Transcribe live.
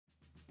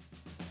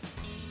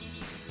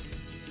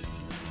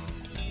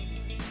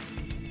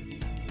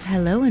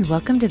Hello and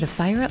welcome to the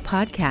Fire Up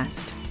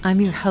Podcast. I'm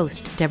your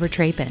host, Deborah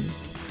Trapin.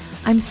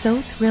 I'm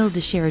so thrilled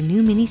to share a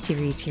new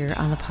mini-series here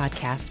on the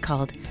podcast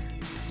called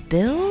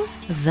Spill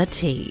the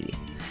Tea.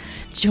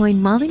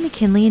 Join Molly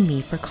McKinley and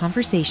me for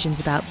conversations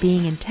about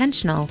being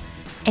intentional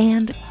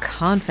and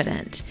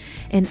confident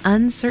in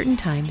uncertain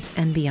times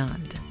and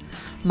beyond.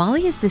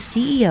 Molly is the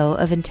CEO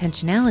of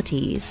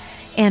Intentionalities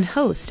and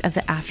host of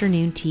the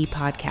Afternoon Tea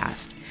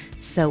podcast.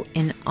 So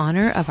in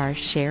honor of our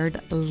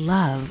shared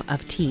love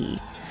of tea,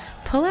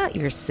 pull out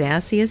your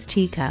sassiest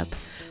teacup,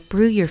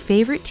 brew your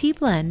favorite tea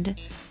blend,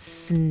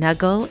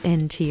 snuggle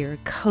into your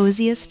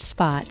coziest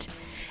spot,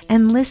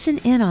 and listen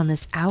in on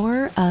this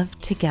hour of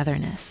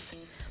togetherness.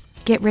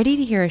 Get ready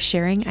to hear us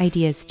sharing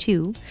ideas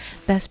too,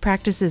 best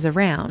practices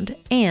around,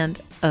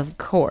 and, of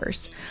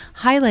course,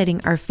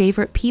 highlighting our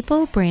favorite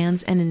people,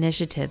 brands, and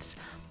initiatives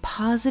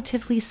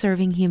positively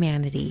serving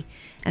humanity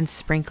and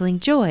sprinkling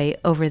joy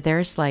over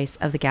their slice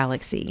of the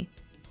galaxy.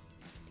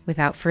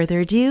 Without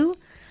further ado,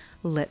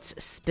 let's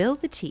spill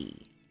the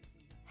tea.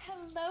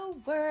 Hello,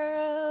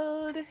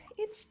 world.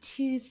 It's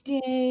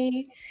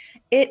Tuesday.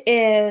 It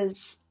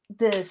is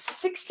the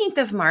 16th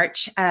of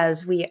March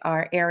as we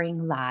are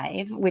airing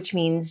live, which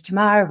means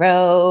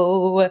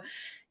tomorrow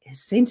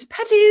is St.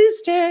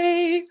 Patty's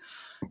Day.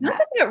 Not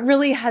that it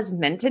really has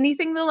meant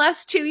anything the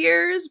last 2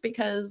 years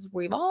because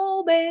we've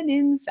all been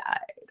inside.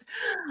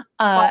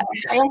 Well,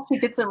 I actually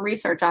did some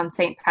research on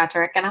St.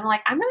 Patrick, and I'm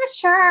like, I'm not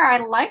sure I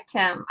liked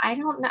him. I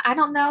don't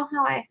know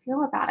how I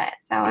feel about it.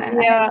 So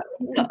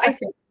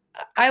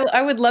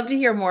I would love to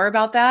hear more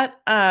about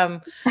that.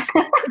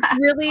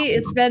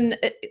 It's been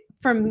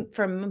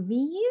from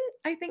me,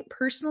 I think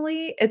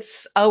personally,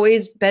 it's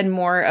always been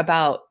more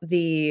about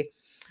the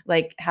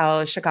like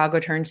how Chicago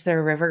turns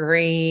their river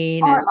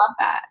green. I love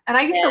that. And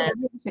I used to live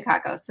in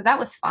Chicago, so that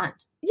was fun.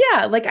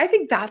 Yeah, like I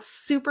think that's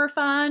super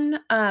fun.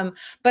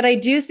 But I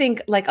do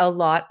think like a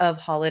lot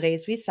of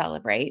holidays we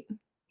celebrate.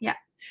 Yeah.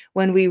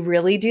 When we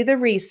really do the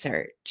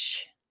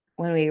research,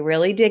 when we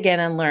really dig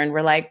in and learn,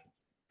 we're like,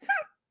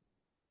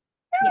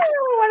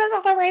 what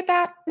does celebrate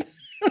that?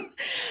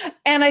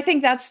 And I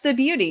think that's the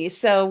beauty.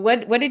 So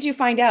what did you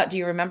find out? Do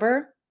you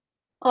remember?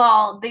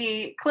 Well,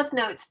 the Cliff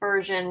Notes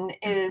version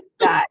is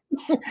that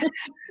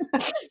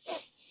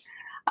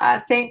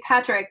St.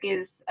 Patrick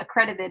is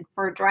accredited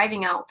for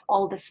driving out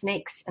all the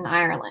snakes in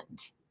Ireland.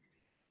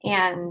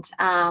 And,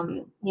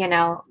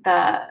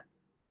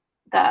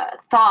 the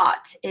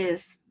thought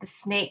is the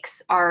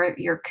snakes are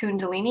your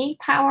Kundalini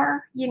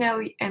power,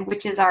 and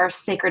which is our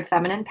sacred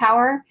feminine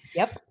power.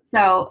 Yep.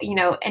 So,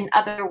 in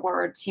other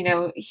words,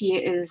 he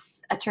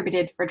is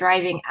attributed for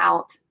driving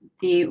out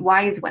the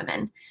wise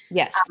women.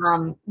 Yes.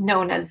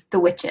 Known as the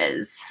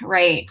witches,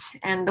 right?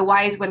 And the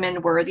wise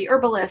women were the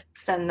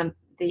herbalists and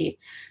the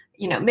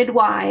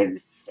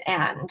midwives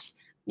and,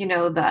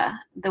 the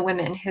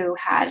women who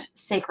had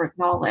sacred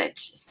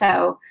knowledge.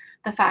 So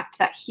the fact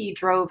that he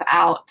drove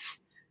out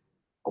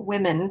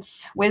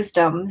women's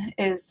wisdom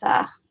is,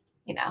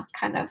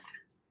 kind of.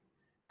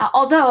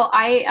 Although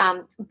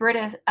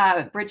Bridget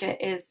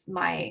is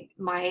my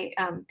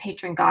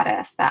patron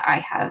goddess that I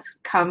have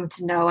come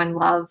to know and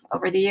love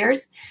over the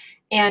years,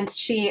 and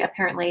she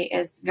apparently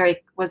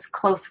was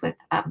close with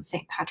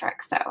St.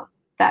 Patrick, so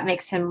that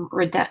makes him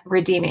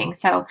redeeming.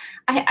 So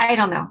I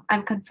don't know.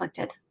 I'm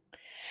conflicted.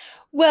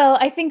 Well,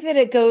 I think that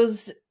it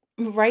goes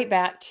right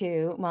back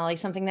to, Molly,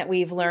 something that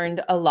we've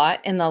learned a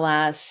lot in the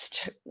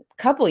last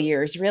couple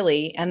years,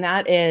 really, and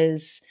that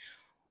is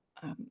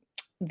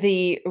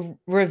the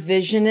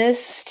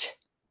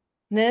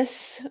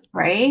revisionistness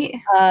right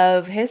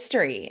of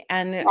history.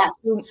 And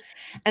yes.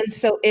 And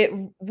so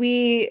I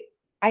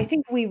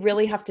think we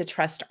really have to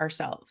trust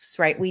ourselves,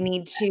 right? We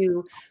need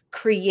to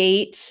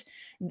create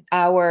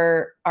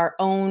our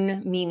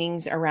own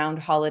meanings around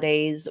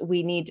holidays.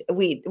 We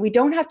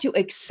don't have to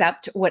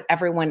accept what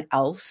everyone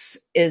else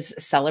is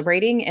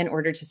celebrating in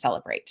order to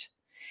celebrate.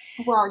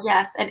 Well,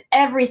 yes, and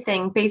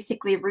everything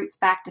basically roots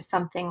back to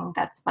something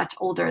that's much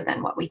older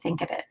than what we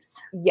think it is.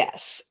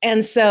 Yes.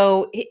 And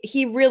so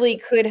he really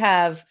could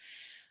have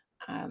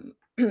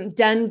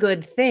done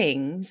good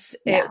things.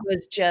 Yeah. It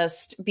was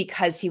just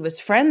because he was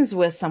friends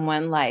with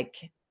someone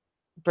like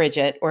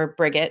Bridget or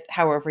Brigitte,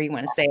 however you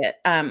want to say it.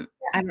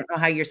 I don't know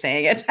how you're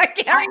saying it. I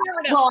can't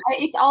remember now. Well,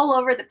 it's all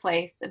over the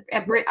place.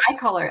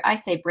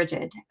 I say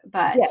Bridget,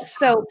 but yeah.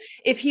 So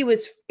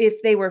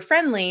if they were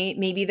friendly,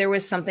 maybe there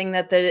was something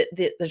that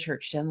the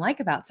church didn't like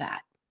about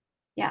that.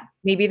 Yeah.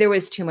 Maybe there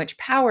was too much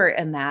power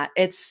in that.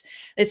 It's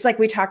like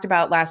we talked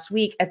about last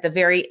week at the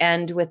very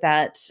end with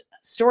that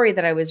story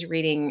that I was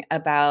reading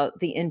about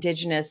the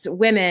indigenous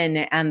women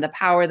and the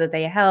power that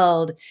they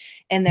held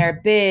in their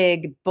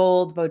big,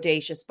 bold,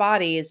 bodacious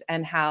bodies,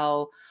 and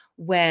how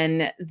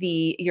when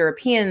the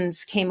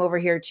Europeans came over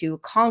here to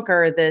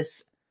conquer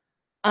this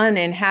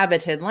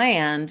uninhabited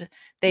land,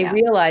 they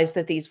realized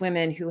that these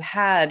women who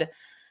had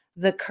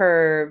the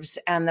curves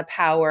and the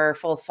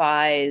powerful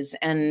thighs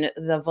and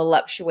the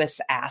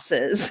voluptuous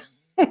asses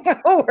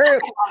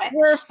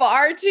were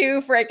far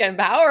too freaking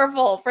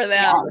powerful for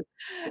them.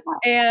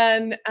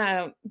 And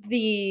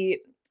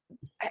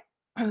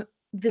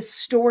the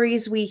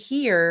stories we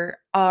hear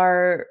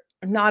are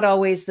not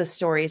always the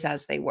stories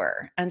as they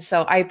were. And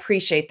so I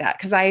appreciate that,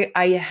 because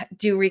I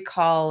do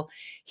recall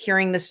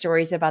hearing the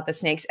stories about the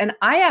snakes. And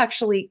I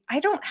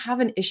don't have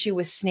an issue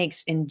with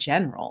snakes in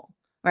general,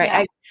 right?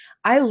 Yeah.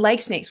 I like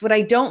snakes. What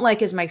I don't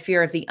like is my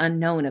fear of the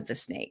unknown of the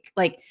snake.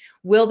 Like,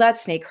 will that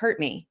snake hurt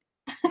me?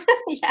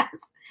 Yes.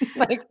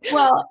 Like,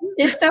 Well,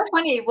 it's so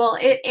funny. Well,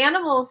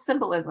 animal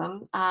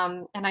symbolism,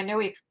 and I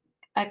know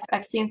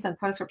I've seen some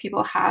posts where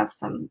people have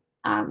some.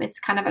 It's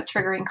kind of a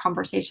triggering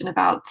conversation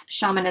about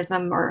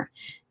shamanism or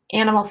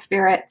animal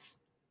spirits.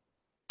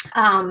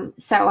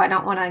 So I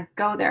don't want to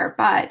go there,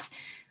 but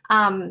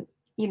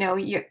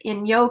you're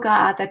in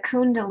yoga, the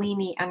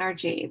Kundalini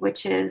energy,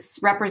 which is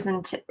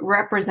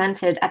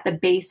represented at the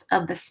base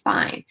of the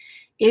spine,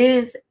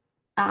 is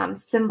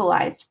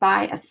symbolized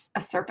by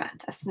a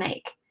serpent, a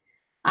snake.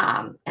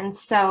 And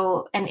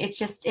it's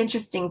just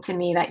interesting to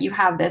me that you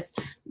have this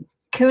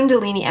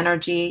Kundalini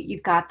energy,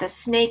 you've got the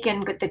snake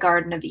in the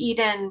Garden of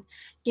Eden,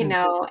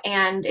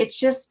 and it's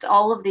just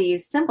all of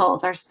these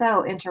symbols are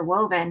so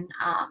interwoven,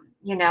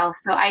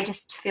 so I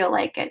just feel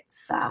like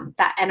it's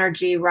that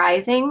energy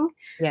rising,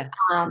 yes.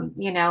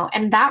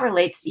 and that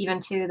relates even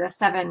to the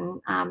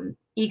seven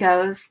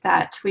egos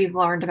that we've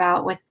learned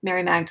about with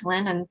Mary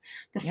Magdalene and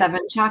the Yep.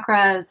 seven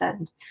chakras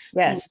and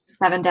Yes.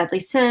 seven deadly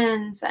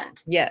sins. And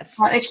Yes.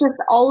 it's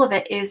just all of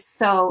it is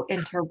so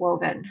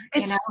interwoven,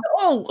 It's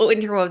so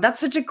interwoven. That's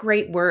such a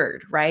great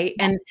word, right?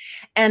 And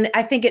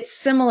I think it's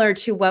similar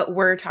to what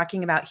we're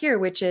talking about here,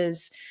 which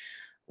is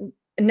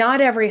not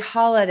every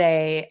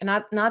holiday,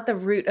 not the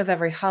root of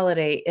every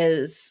holiday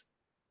is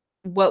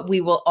what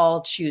we will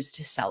all choose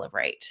to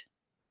celebrate.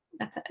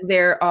 That's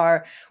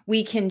it.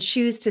 We can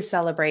choose to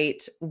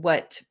celebrate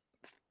what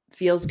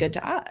feels good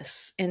to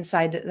us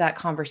inside that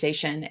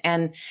conversation,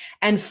 and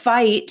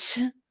fight,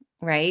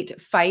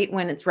 right? Fight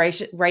when it's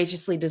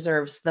righteously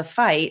deserves the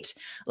fight,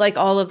 like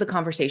all of the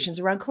conversations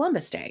around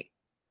Columbus Day.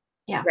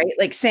 Yeah. Right?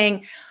 Like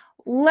saying,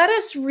 let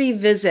us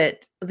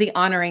revisit the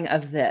honoring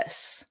of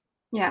this.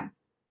 Yeah.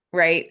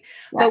 Right.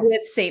 Yes. But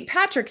with St.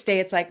 Patrick's Day,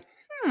 it's like,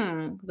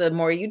 the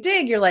more you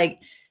dig, you're like,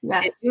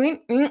 yes.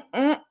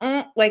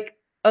 Like,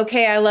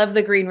 okay, I love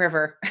the Green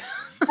River.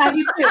 I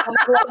do too.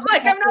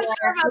 Like, I'm not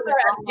sure about the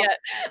rest yet.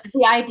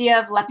 The idea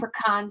of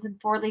leprechauns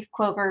and four-leaf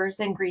clovers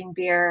and green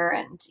beer,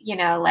 and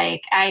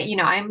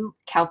I'm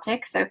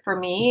Celtic, so for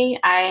me,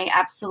 I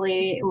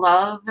absolutely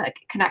love a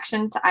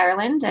connection to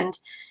Ireland, and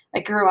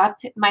I grew up.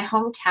 My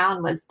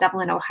hometown was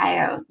Dublin,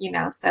 Ohio.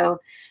 So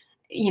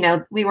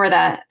we were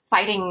the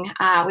fighting.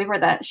 We were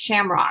the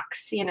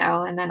Shamrocks.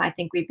 And then I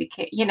think we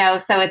became.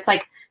 So it's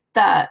like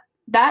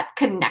that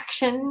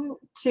connection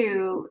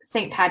to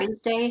St. Patty's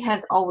Day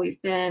has always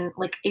been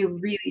like a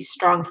really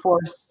strong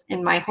force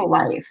in my whole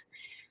life.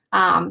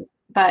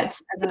 But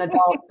as an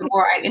adult, the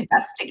more I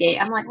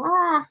investigate, I'm like,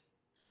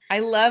 I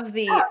love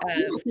I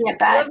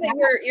love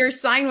that your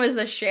sign was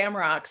the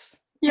Shamrocks.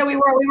 Yeah, we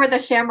were the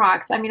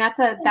Shamrocks. I mean, that's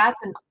a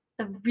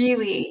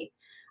really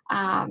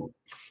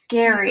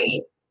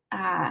scary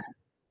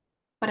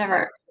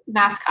whatever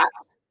mascot,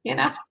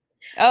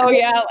 Oh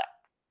yeah.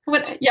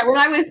 When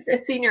I was a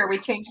senior, we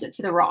changed it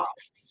to the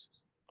Rocks.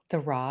 The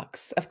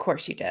Rocks, of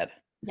course you did.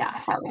 Yeah,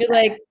 you're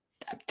like,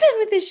 I'm done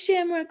with this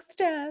Shamrock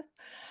stuff.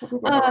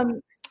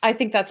 I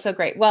think that's so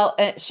great. Well,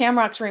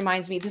 Shamrocks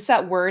reminds me, just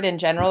that word in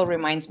general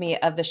reminds me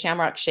of the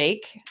Shamrock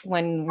Shake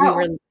when we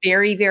were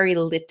very, very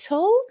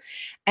little,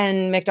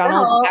 and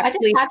McDonald's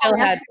actually still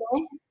had.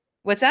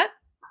 What's that?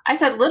 I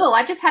said little.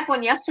 I just had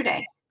one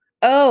yesterday.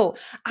 Oh,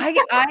 I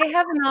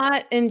have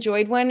not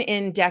enjoyed one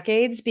in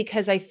decades,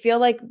 because I feel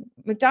like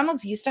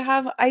McDonald's used to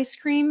have ice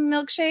cream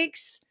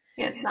milkshakes.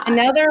 It's not. And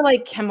now they're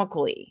like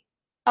chemical-y.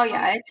 Oh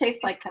yeah, it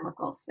tastes like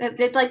chemicals. And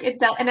it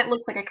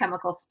looks like a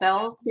chemical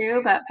spill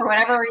too, but for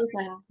whatever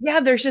reason. Yeah,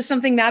 there's just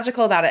something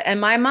magical about it. And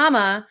my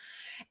mama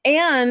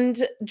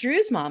and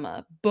Drew's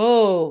mama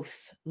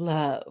both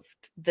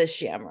loved the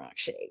Shamrock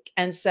Shake.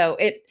 And so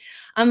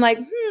I'm like,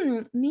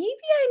 maybe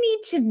I need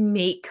to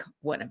make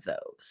one of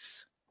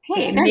those.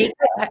 Hey, make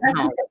a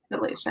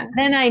solution.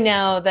 Then I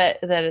know that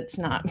it's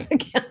not the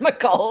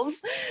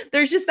chemicals.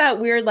 There's just that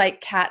weird like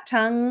cat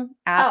tongue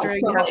after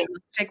you have a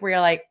milkshake where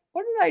you're like,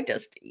 what did I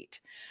just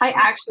eat? I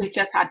actually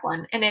just had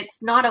one, and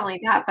it's not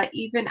only that, but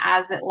even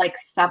as it like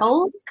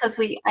settles, because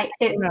we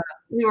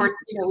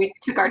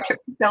took our trip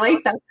to Philly,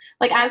 so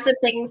like as the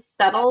things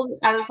settled,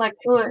 I was like,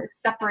 oh,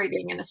 it's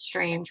separating in a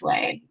strange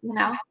way,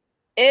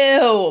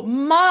 Ew,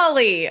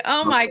 Molly!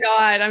 Oh my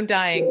God, I'm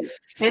dying.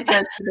 It's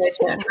a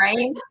tradition,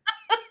 right?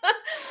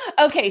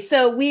 Okay,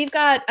 so we've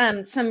got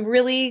some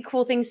really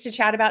cool things to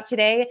chat about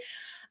today.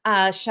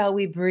 Shall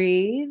we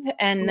breathe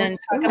and then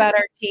talk about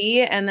our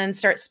tea and then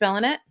start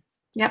spilling it?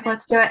 Yep,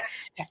 let's do it.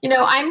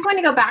 I'm going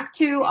to go back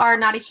to our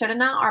Nadi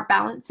Shodhana, our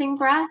balancing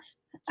breath.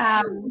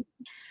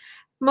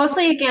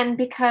 Mostly again,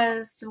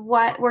 because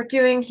what we're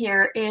doing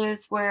here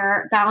is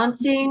we're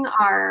balancing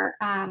our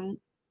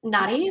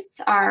nadis,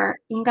 our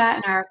Inga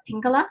and our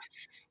Pingala,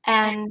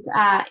 and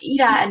Ida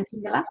and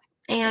Pingala.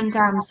 And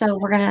so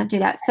we're going to do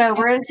that. So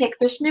we're going to take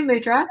Vishnu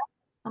Mudra.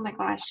 Oh my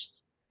gosh.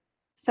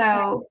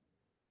 So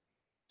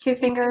two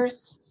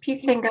fingers,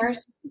 peace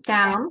fingers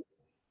down.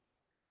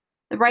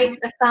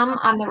 The thumb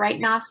on the right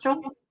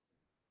nostril.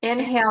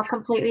 Inhale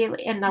completely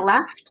in the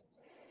left.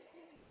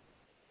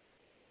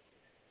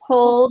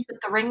 Hold with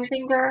the ring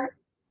finger,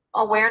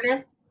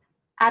 awareness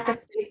at the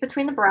space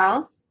between the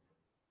brows.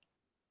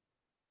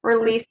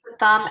 Release the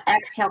thumb,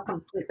 exhale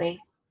completely.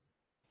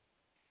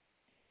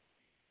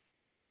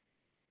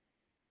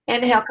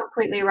 Inhale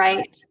completely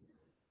right.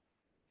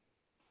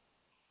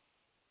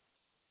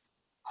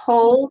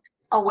 Hold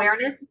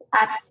awareness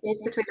at the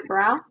space between the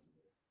brow.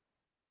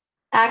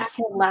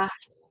 Exhale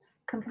left,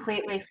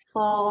 completely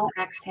full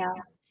exhale.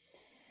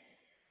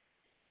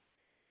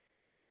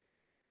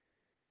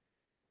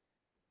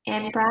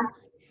 In breath.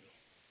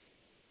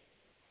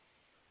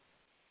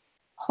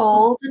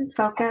 Hold and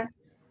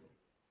focus.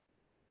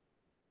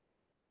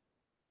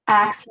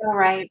 Exhale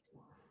right.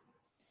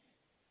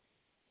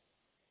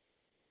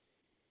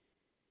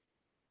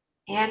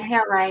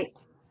 Inhale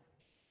right.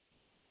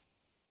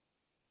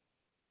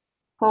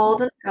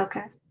 Hold and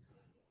focus.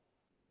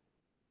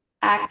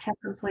 Exhale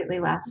completely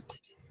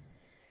left.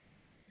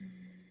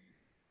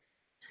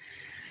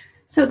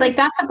 So it's like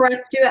that's a breath,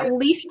 do at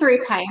least 3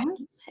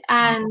 times.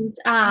 And,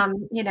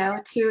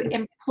 to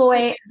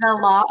employ the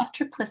law of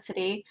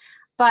triplicity.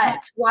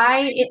 But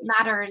why it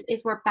matters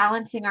is we're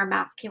balancing our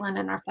masculine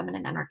and our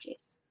feminine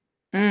energies.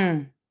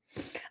 Mm.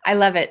 I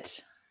love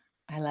it.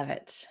 I love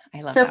it.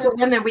 I love So that. for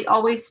women, we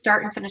always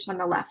start and finish on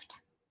the left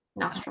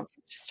nostril.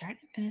 Start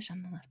and finish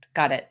on the left.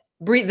 Got it.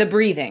 The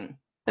breathing.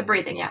 The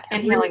breathing, yeah.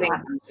 Inhaling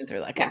left.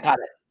 Through. Okay, got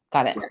it.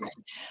 Got it.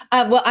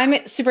 Well,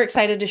 I'm super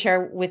excited to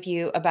share with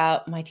you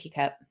about my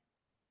teacup.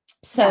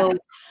 So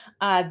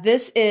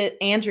this is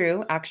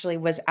Andrew actually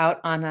was out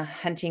on a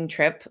hunting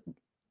trip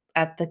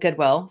at the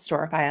Goodwill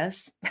store by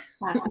us.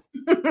 Yes.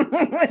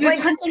 He was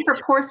hunting for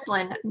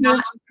porcelain,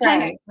 not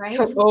clay, right?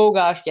 Oh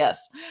gosh,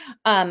 yes.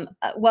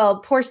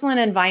 Well, porcelain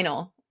and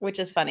vinyl, which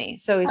is funny.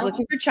 So he's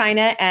looking for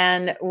china,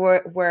 and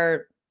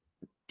we're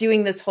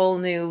doing this whole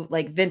new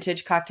like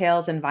vintage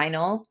cocktails and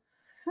vinyl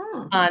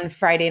on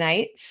Friday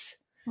nights,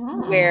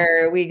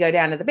 where we go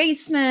down to the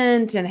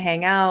basement and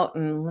hang out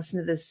and listen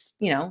to this,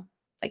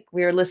 like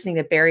we were listening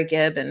to Barry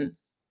Gibb and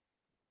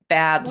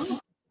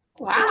Babs.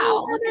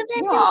 Wow.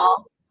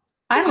 Cool.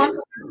 I love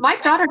my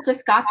daughter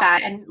just got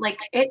that, and like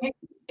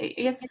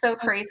it's so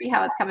crazy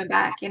how it's coming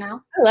back, I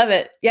love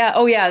it. Yeah.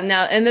 Oh yeah.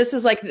 Now, and this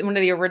is like one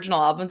of the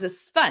original albums.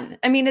 It's fun.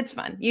 I mean, it's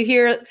fun. You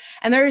hear,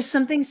 and there is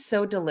something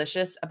so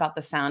delicious about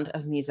the sound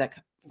of music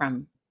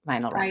from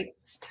vinyl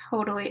records. I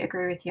totally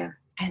agree with you.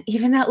 And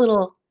even that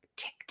little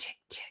tick, tick,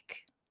 tick.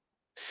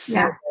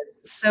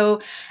 So,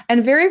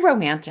 and very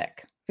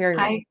romantic. Very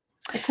romantic.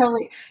 I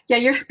totally,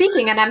 you're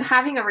speaking and I'm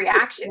having a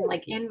reaction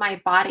like in my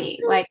body.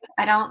 Like,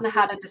 I don't know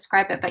how to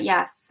describe it, but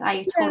yes,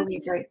 I totally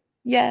agree.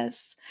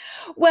 Yes.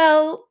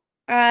 Well,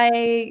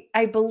 I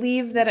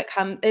believe that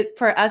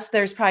for us,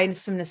 there's probably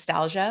some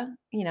nostalgia.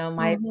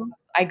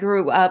 I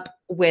grew up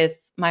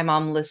with my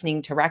mom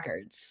listening to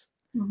records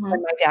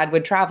when my dad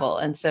would travel.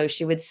 And so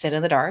she would sit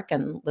in the dark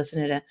and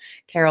listen to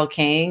Carole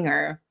King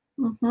or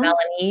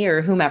Melanie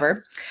or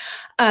whomever.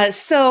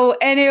 So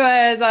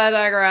anyways, I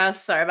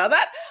digress. Sorry about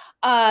that.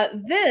 I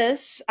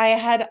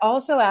had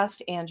also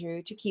asked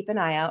Andrew to keep an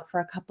eye out for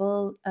a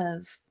couple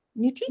of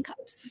new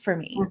teacups for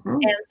me.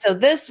 And so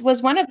this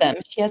was one of them.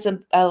 She has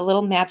a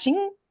little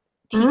matching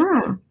tea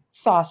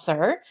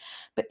saucer,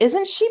 but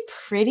isn't she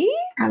pretty?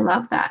 I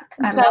love that.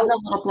 I love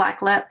the little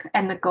black lip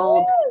and the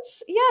gold.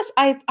 Yes.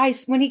 I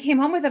when he came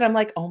home with it, I'm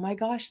like, oh my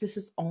gosh, this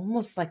is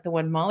almost like the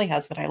one Molly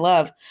has that I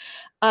love.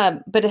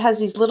 But it has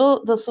the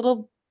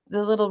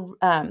little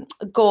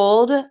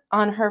gold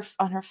on her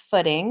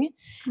footing,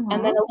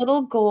 and then a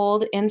little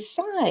gold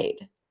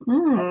inside.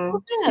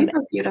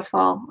 Super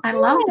beautiful. I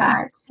love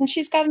that. And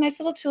she's got a nice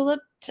little tulip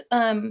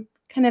kind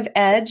of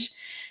edge.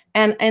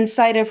 And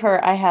inside of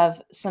her, I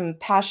have some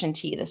passion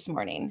tea this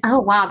morning. Oh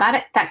wow,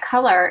 that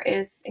color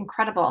is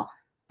incredible.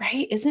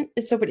 Right? Isn't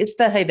it so pretty? It's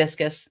the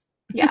hibiscus.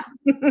 Yeah.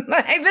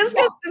 Hibiscus.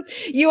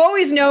 Yeah. You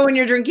always know when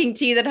you're drinking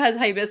tea that has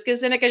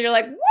hibiscus in it because you're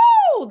like,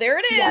 whoa, there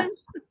it is. Yes.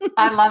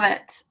 I love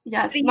it.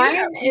 Yes.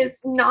 Mine is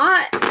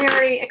not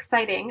very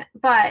exciting,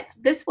 but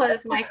this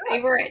was my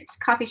favorite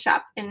coffee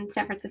shop in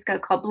San Francisco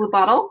called Blue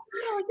Bottle.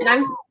 Oh,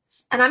 yes.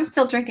 And I'm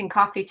still drinking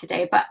coffee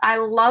today, but I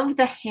love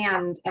the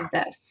hand of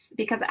this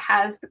because it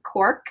has the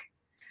cork.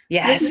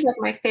 Yes. So this is like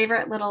my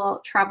favorite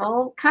little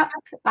travel cup.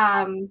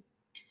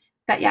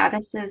 But yeah,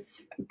 this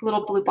is a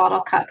little Blue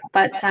Bottle cup,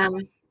 but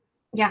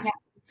yeah.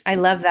 I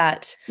love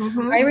that.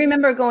 I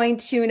remember going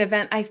to an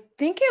event, I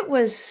think it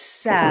was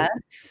Seth,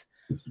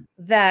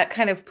 that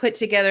kind of put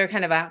together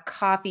kind of a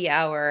coffee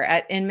hour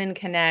at Inman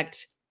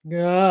Connect,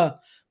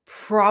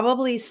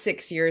 probably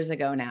 6 years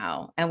ago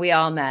now. And we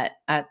all met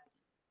at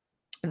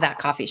that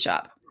coffee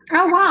shop.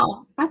 Oh,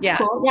 wow. That's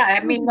cool. Yeah.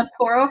 I mean, the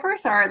pour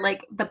overs are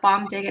like the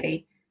bomb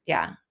diggity.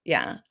 Yeah.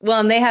 Yeah. Well,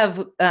 and they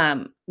have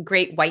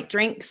great white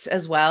drinks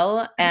as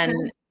well.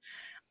 And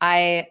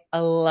I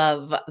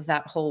love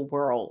that whole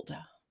world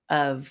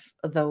of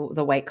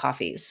the white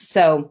coffees.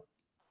 So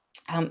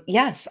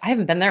Yes, I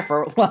haven't been there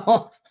for,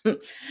 well,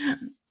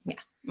 yeah,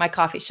 my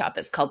coffee shop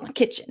is called my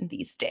kitchen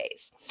these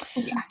days.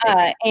 Yes,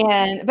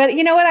 exactly. But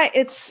you know what?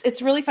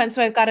 It's really fun.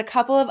 So I've got a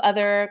couple of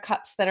other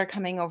cups that are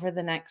coming over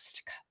the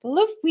next couple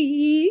of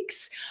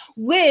weeks,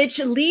 which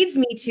leads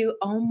me to,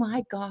 oh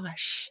my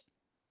gosh,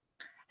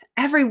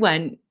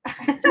 everyone,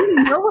 do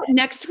you know what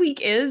next week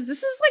is?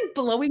 This is like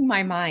blowing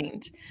my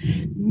mind.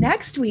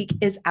 Next week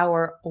is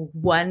our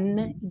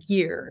 1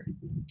 year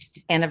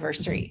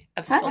anniversary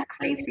of That's Spill.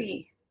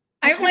 crazy.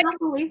 I I'm like, cannot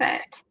believe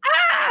it.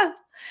 ah!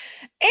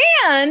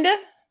 And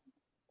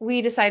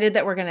we decided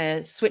that we're going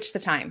to switch the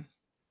time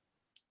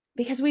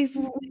because we've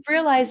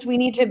realized we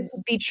need to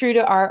be true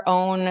to our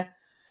own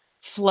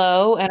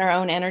flow and our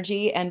own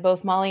energy. And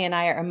both Molly and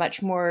I are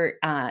much more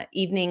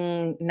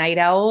evening night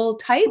owl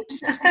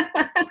types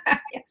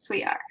Yes,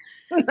 we are.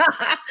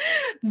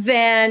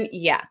 than,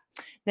 yeah,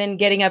 than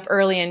getting up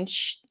early. And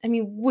I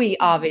mean, we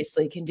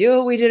obviously can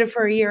do it. We did it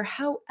for a year.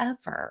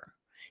 However,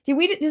 do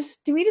we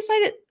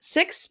decide at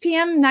 6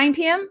 p.m., 9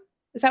 p.m.?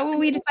 Is that what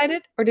we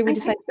decided? Or did we I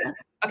decide? think so.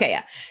 Okay,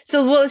 yeah.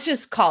 So well, let's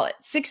just call it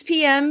 6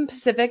 p.m.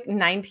 Pacific,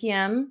 9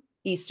 p.m.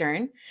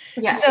 Eastern.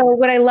 Yes. So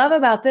what I love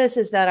about this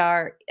is that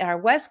our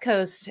West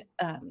Coast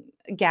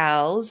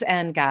gals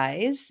and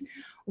guys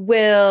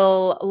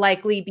will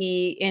likely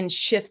be in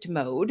shift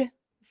mode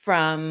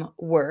from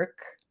work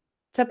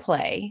to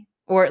play,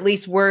 or at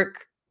least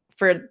work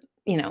for,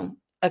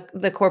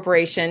 the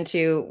corporation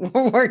to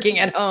working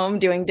at home,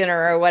 doing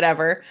dinner or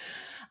whatever.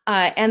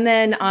 And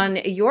then on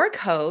your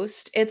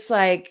coast, it's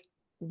like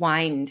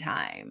wine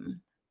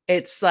time.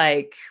 It's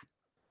like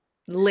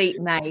late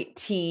night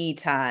tea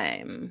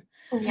time.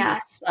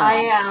 Yes.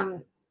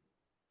 Um,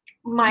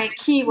 My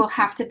key will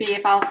have to be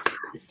if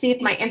see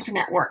if my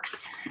internet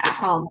works at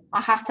home.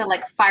 I'll have to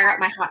like fire up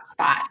my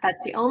hotspot.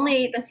 That's the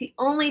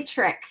only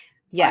trick.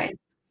 So yeah.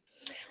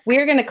 We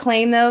are going to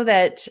claim, though,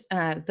 that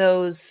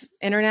those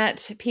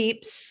internet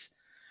peeps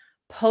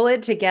pull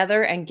it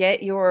together and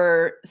get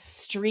your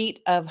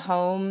street of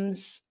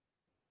homes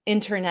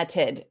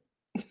interneted.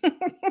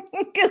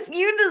 Because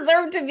you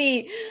deserve to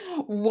be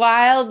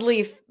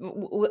wildly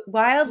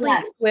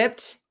yes.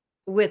 equipped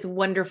with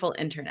wonderful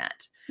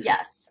internet.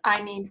 Yes.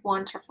 I need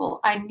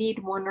wonderful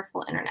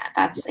internet.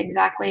 That's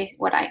exactly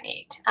what I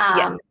need.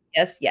 Yes,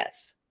 yes,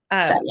 yes.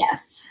 So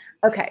yes.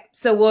 Okay,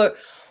 so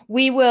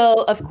we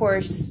will, of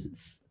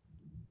course,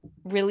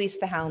 release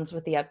the hounds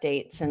with the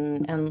updates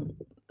and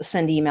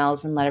send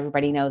emails and let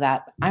everybody know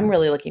that. I'm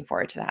really looking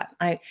forward to that.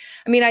 I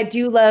mean, I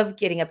do love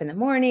getting up in the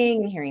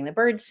morning and hearing the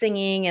birds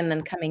singing and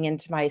then coming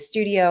into my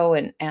studio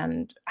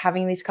and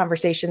having these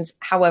conversations.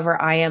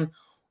 However, I am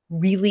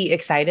really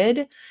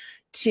excited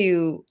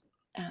to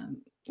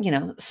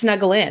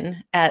snuggle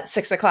in at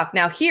 6 o'clock.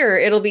 Now here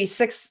it'll be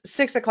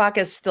 6 o'clock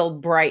is still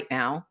bright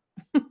now.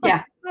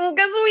 Yeah.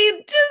 Because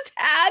we just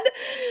had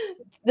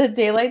the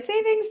daylight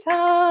savings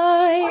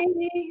time.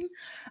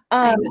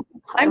 I I'm know.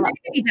 I ready love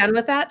to be done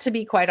with that, to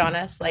be quite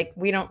honest. Like,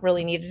 we don't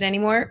really need it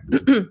anymore.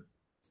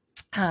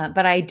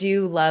 But I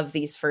do love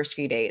these first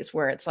few days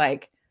where it's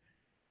like,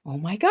 oh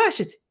my gosh,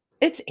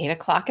 it's 8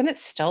 o'clock and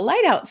it's still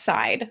light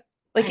outside.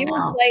 Like, I it was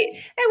know.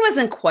 light. It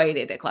wasn't quite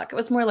 8 o'clock. It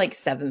was more like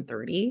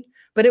 7:30,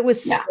 but it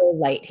was Yeah. still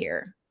light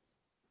here.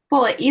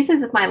 Well, it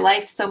eases my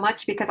life so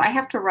much because I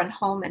have to run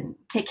home and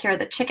take care of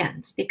the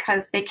chickens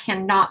because they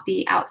cannot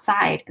be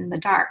outside in the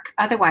dark.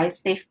 Otherwise,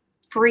 they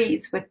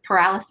freeze with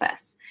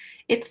paralysis.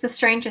 It's the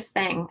strangest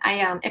thing.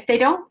 If they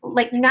don't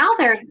like now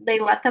they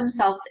let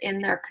themselves in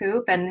their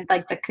coop and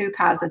like the coop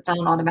has its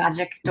own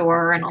automatic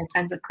door and all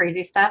kinds of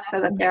crazy stuff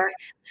so that they're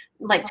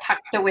like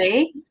tucked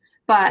away.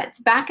 But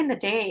back in the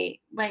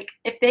day, like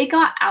if they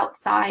got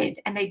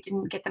outside and they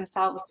didn't get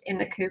themselves in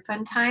the coop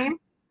in time,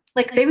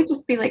 like they would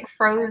just be like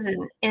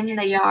frozen in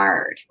the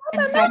yard.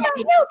 And so I had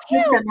to Help, pick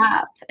help. them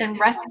up and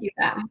rescue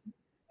them.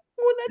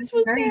 Oh, that's It's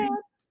so very, sad.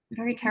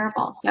 very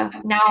terrible. So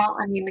now,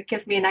 I mean, it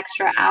gives me an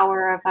extra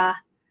hour of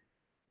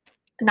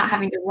not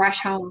having to rush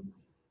home.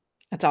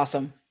 That's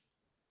awesome.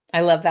 I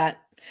love that.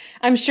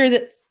 I'm sure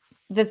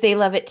that they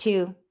love it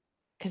too,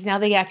 because now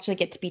they actually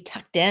get to be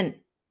tucked in.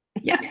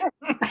 Yes.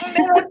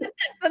 They let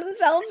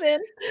themselves in.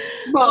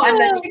 Well,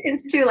 and the Oh.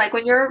 chickens too, like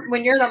when you're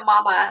the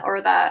mama or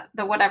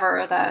the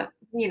whatever, or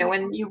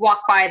when you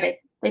walk by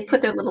they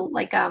put their little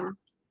like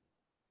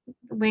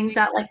wings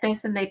out like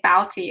this and they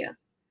bow to you.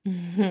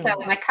 So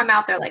when I come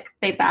out,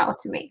 they bow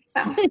to me.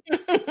 So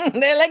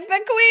They're like,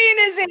 the queen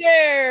is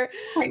here.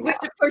 I Which, know.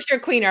 of course, your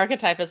queen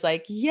archetype is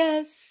like,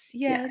 yes,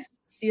 yes,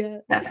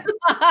 Yes. yes. Yes.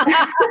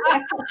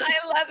 I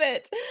love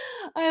it.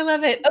 I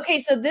love it. Okay,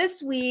 so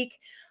this week,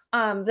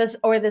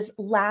 this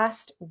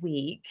last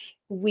week,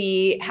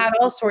 we had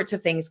all sorts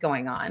of things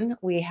going on.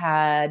 We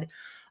had,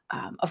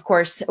 of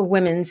course,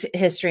 Women's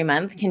History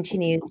Month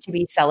continues to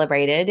be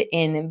celebrated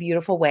in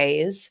beautiful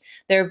ways.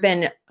 There have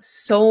been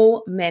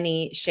so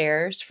many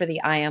shares for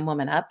the I Am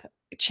Woman Up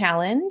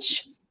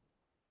challenge.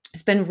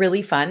 It's been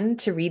really fun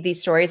to read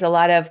these stories. A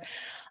lot of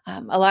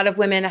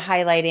women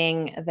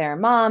highlighting their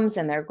moms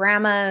and their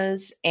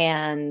grandmas,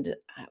 and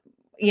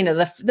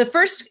the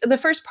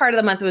first part of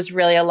the month was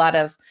really a lot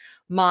of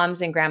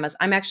moms and grandmas.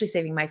 I'm actually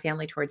saving my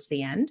family towards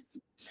the end.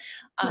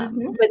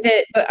 Mhm.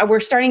 But we're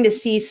starting to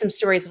see some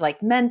stories of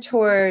like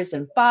mentors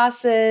and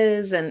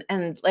bosses and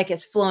like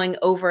it's flowing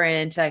over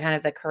into kind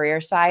of the career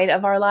side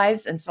of our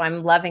lives. And so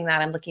I'm loving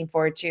that. I'm looking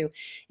forward to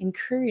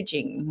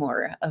encouraging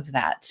more of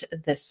that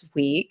this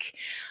week.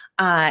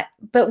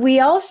 But we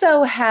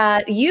also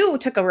you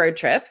took a road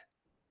trip.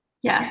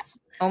 Yes.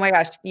 Oh my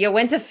gosh. You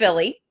went to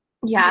Philly.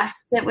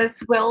 Yes, it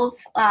was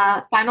Will's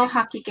final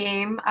hockey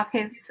game of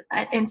his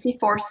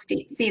NC4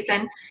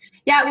 season.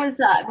 Yeah, it was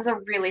a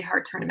really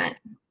hard tournament.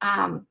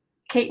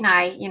 Kate and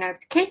I,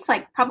 Kate's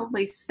like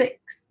probably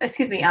 5'7",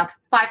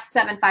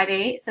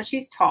 5'8", so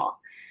she's tall.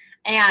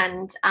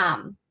 And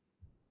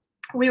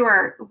we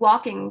were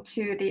walking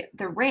to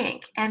the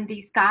rink, and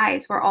these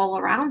guys were all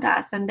around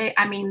us, and they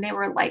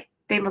looked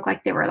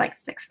like they were like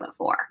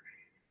 6'4".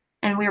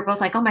 And we were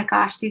both like, oh my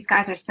gosh, these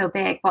guys are so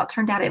big. Well, it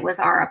turned out it was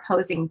our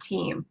opposing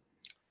team.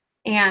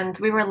 And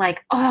we were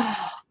like,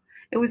 oh,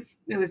 it was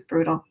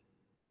brutal.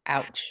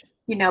 Ouch.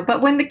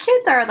 But when the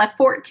kids are like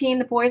 14,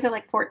 the boys are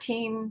like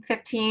 14,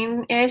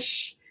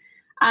 15-ish,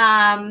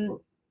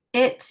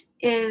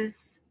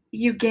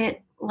 you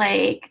get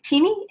like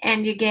teeny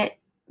and you get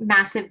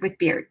massive with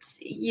beards.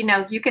 You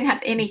can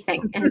have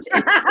anything. And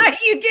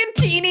you get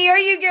teeny or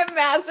you get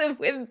massive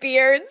with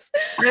beards.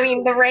 I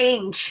mean, the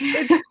range.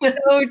 It's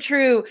so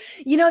true.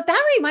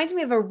 That reminds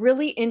me of a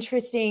really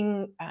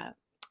interesting,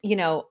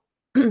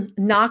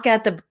 knock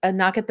at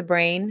the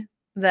brain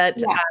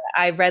that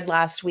I read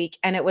last week,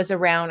 and it was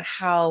around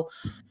how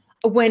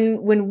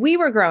when we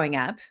were growing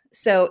up,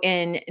 so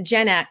in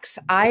Gen X,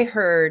 I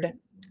heard,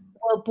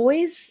 well,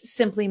 boys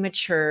simply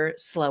mature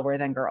slower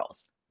than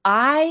girls.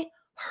 I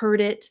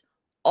heard it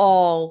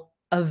all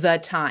of the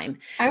time.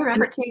 I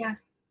remember too. Yeah.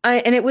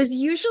 And it was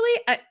usually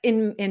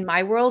in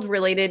my world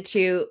related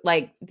to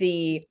like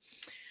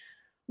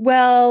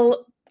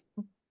well,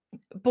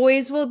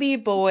 boys will be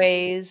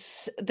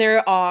boys.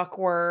 They're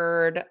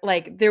awkward.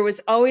 Like there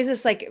was always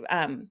this like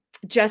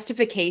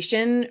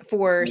justification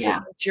for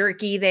some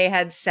jerky they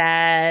had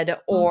said,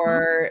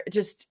 or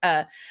just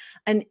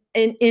an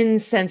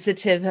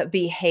insensitive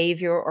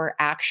behavior or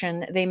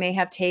action they may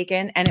have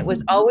taken. And it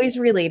was always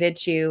related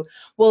to,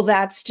 well,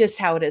 that's just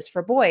how it is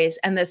for boys.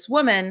 And this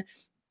woman,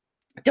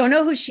 don't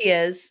know who she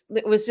is.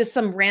 It was just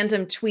some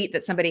random tweet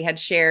that somebody had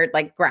shared,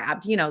 like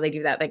grabbed, they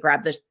do that. They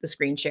grab the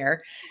screen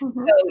share. So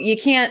you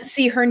can't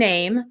see her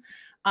name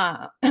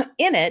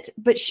in it,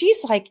 but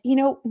she's like,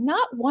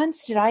 not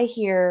once did I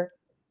hear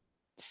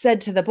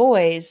said to the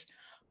boys,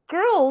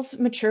 girls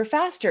mature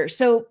faster.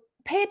 So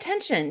pay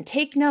attention,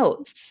 take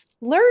notes,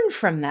 learn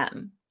from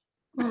them.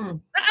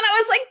 And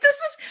I was like, this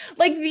is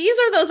like, these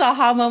are those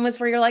aha moments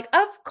where you're like,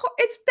 of course,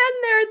 it's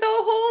been there the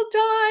whole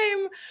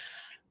time.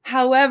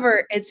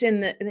 However, it's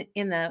in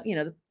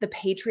the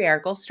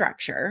patriarchal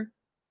structure.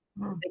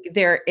 Like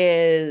there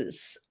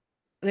is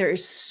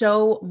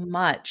so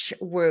much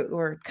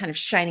we're kind of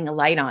shining a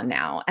light on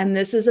now. And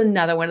this is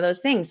another one of those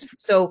things.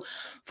 So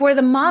for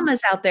the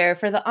mamas out there,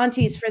 for the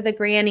aunties, for the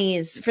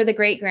grannies, for the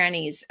great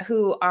grannies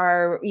who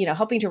are,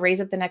 helping to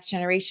raise up the next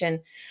generation,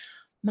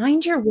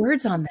 mind your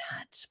words on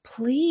that.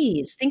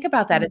 Please think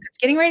about that. If it's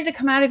getting ready to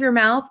come out of your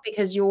mouth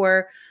because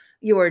your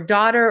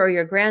daughter or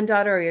your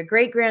granddaughter or your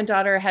great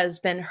granddaughter has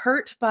been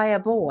hurt by a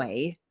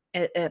boy,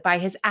 by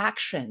his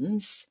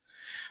actions,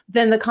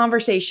 then the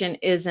conversation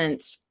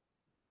isn't.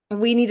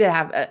 We need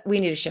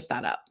to shift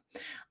that up.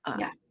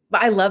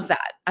 But I love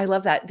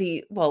that.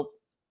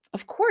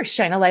 Of course,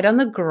 shine a light on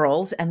the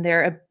girls, and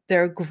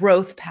their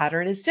growth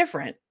pattern is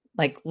different.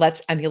 Like,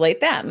 let's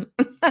emulate them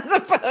as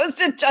opposed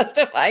to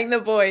justifying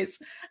the boys.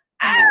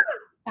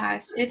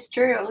 Yes, it's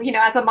true.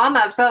 As a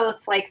mama of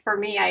both, like for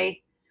me, I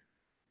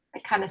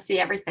kind of see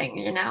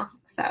everything,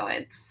 so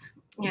it's,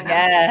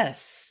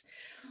 Yes.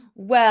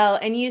 Well,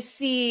 and you're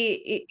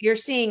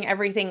seeing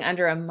everything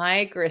under a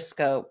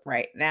microscope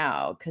right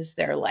now because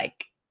they're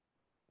like,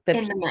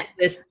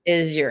 this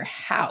is your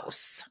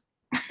house.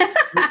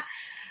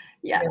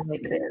 Yes,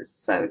 it is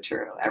so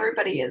true.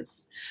 Everybody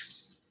is.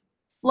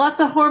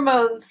 Lots of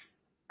hormones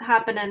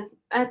happening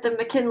at the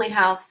McKinley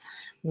house.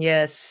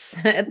 Yes,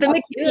 at the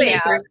McKinley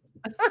house.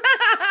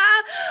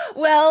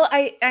 Well,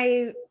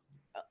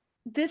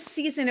 this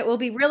season, it will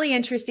be really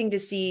interesting to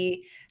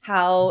see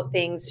how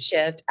things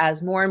shift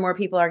as more and more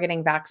people are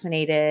getting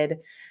vaccinated.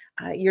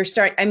 You're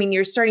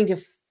starting to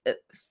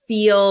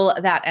feel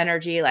that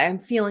energy. Like I'm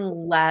feeling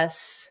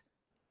less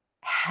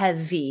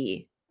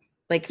heavy,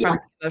 like from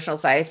the emotional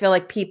side. I feel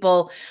like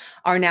people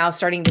are now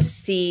starting to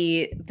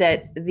see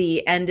that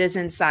the end is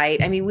in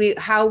sight. I mean,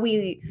 how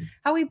we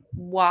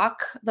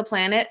walk the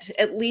planet,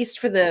 at least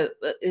for the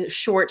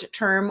short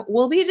term,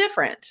 will be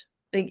different.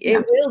 Like,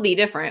 it will be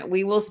different.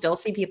 We will still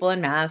see people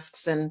in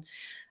masks and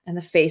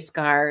the face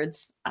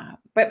guards,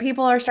 but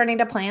people are starting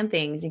to plan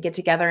things and get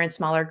together in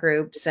smaller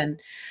groups.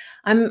 And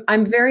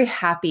I'm very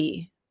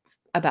happy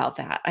about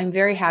that. I'm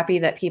very happy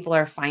that people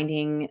are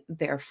finding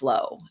their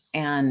flow.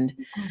 And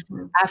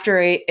after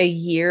a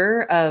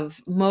year of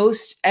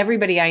most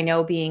everybody I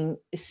know being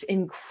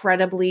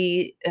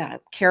incredibly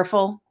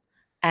careful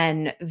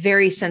and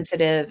very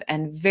sensitive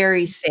and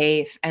very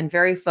safe and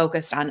very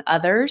focused on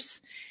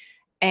others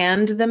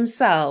and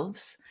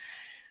themselves.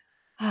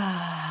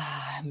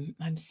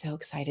 I'm so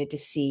excited to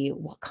see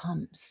what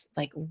comes.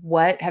 Like,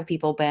 what have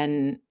people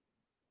been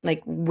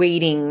like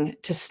waiting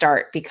to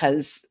start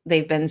because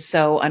they've been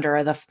so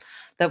under the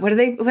what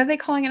are they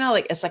calling it now?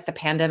 Like, it's like the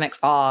pandemic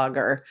fog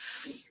or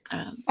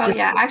Oh just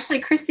yeah, actually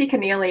Christy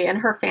Keneally and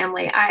her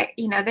family,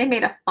 they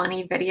made a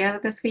funny video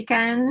this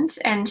weekend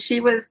and she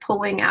was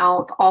pulling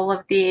out all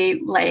of the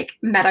like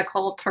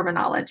medical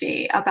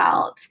terminology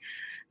about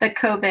the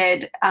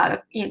COVID,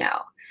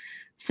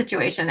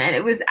 situation. And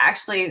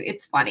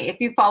it's funny.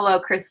 If you follow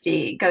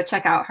Christy, go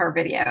check out her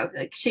video.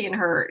 Like she and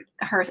her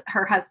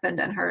husband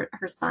and her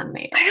son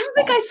made it. I don't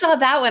think I saw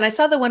that one. I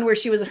saw the one where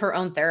she was her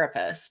own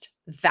therapist.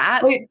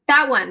 That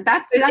one.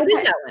 That's it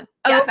is that one.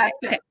 Yeah, oh, that's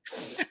okay.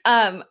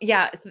 it.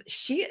 Yeah,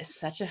 she is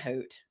such a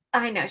hoot.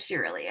 I know she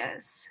really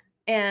is.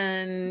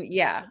 And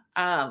yeah,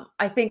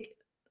 I think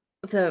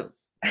the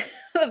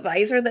the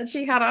visor that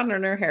she had on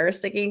and her hair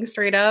sticking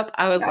straight up,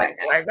 I was like,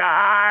 oh my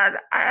God.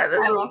 I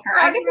love her.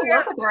 I get to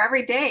work with her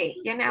every day,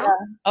 Yeah.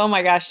 Oh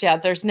my gosh, yeah.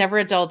 There's never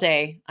a dull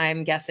day,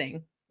 I'm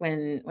guessing,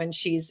 when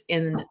she's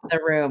in the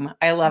room.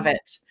 I love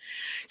it.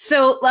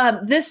 So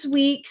this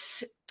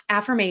week's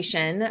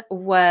affirmation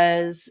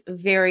was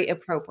very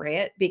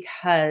appropriate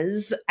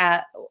because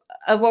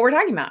of what we're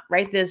talking about,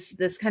 right?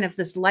 This kind of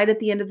this light at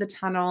the end of the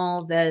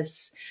tunnel,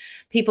 this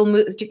people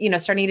move,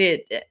 starting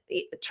to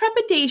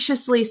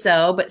trepidatiously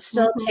so, but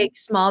still take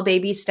small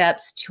baby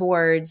steps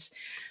towards,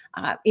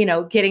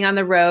 getting on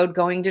the road,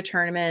 going to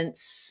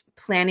tournaments,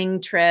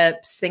 planning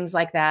trips, things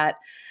like that.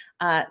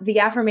 The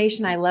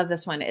affirmation, I love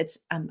this one. It's,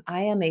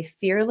 I am a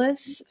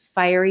fearless,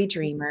 fiery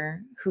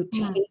dreamer who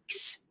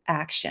takes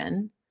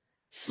action,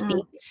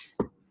 speaks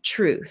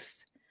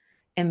truth,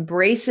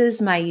 embraces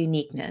my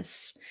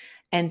uniqueness,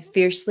 and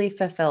fiercely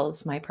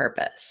fulfills my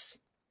purpose.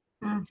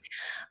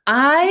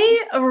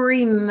 I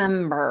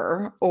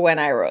remember when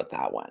I wrote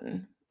that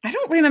one. I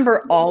don't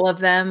remember all of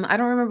them. I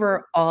don't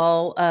remember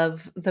all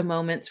of the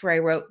moments where I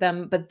wrote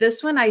them, but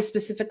this one I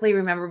specifically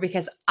remember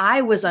because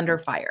I was under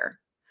fire.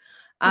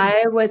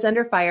 I was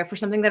under fire for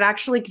something that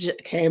actually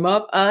came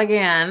up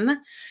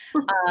again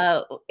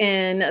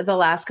in the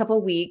last couple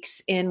of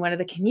weeks in one of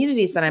the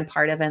communities that I'm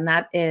part of, and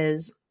that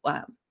is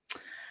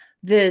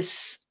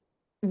this.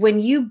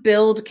 When you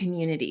build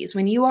communities,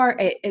 when you are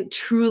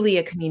truly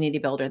a community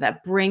builder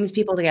that brings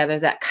people together,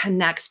 that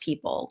connects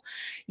people,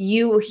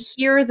 you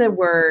hear the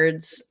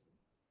words,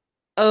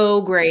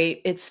 oh,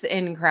 great, it's the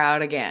in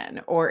crowd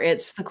again, or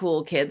it's the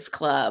cool kids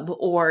club,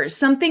 or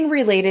something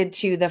related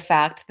to the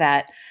fact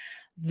that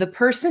the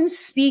person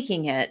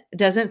speaking it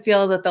doesn't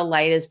feel that the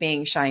light is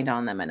being shined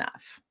on them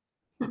enough.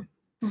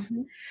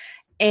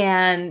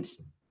 And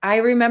I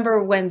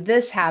remember when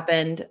this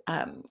happened,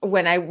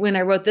 when I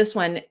wrote this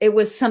one, it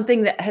was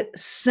something that had a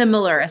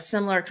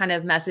similar kind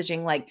of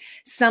messaging, like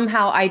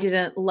somehow I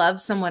didn't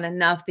love someone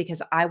enough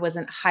because I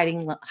wasn't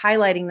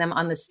highlighting them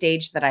on the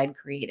stage that I'd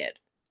created.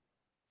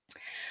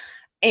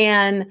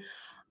 And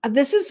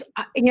this is,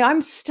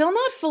 I'm still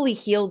not fully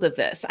healed of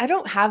this. I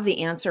don't have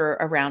the answer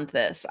around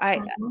this.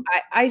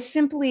 I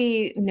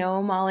simply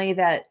know, Molly,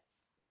 that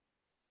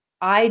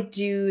I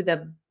do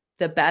the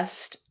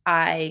best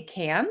I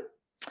can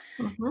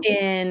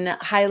in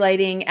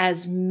highlighting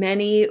as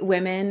many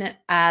women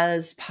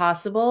as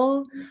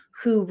possible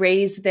who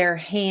raise their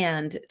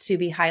hand to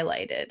be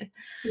highlighted.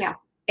 Yeah.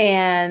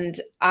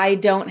 And I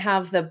don't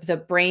have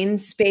the brain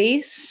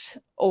space,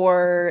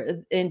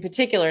 or in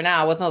particular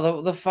now with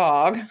all the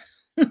fog,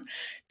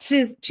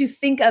 to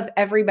think of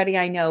everybody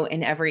I know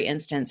in every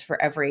instance for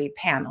every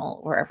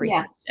panel or every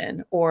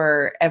session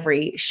or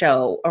every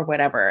show or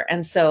whatever.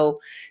 And so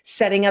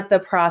setting up the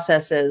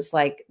processes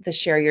like the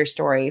Share Your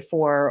Story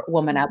for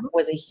Woman Up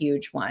was a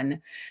huge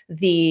one.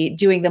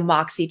 Doing the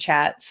Moxie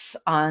chats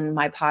on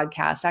my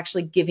podcast,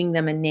 actually giving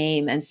them a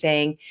name and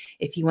saying,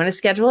 if you want to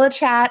schedule a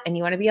chat and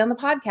you want to be on the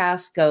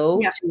podcast, go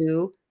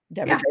to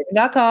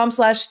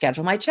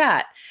deborahdraven.com/schedule my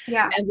chat.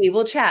 Yeah. And we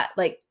will chat.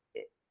 Like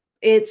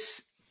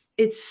it's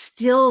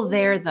still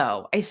there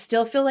though. I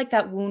still feel like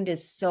that wound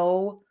is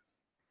so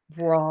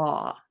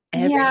raw.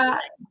 Yeah.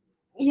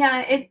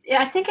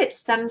 I think it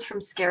stems from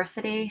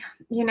scarcity,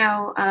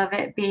 of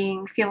it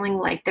feeling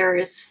like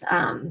there's,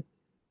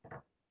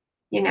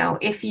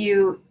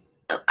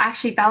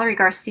 actually Valerie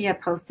Garcia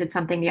posted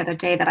something the other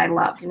day that I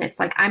loved. And it's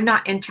like, I'm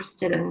not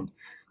interested in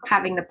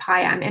having the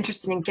pie. I'm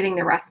interested in getting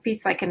the recipe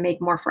so I can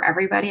make more for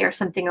everybody, or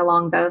something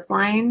along those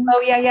lines.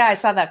 Oh yeah. I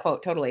saw that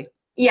quote. Totally.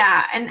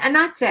 Yeah. And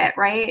that's it,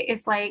 right?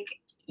 It's like,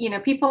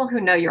 people who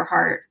know your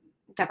heart,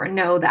 Deborah,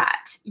 know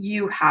that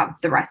you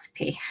have the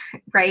recipe,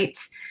 right?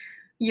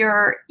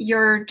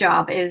 Your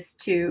job is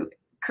to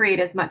create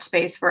as much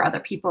space for other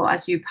people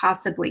as you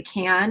possibly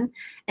can.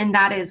 And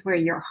that is where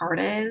your heart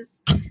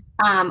is.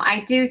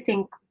 I do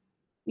think,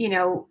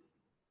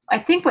 I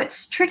think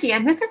what's tricky,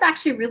 and this is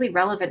actually really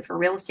relevant for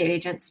real estate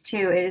agents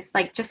too, is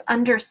like just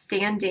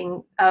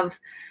understanding of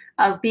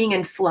being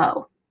in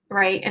flow,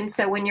 right? And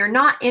so when you're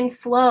not in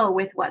flow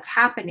with what's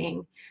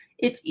happening,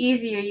 it's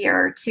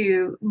easier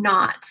to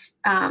not,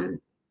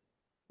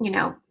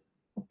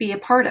 be a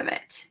part of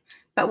it.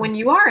 But when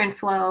you are in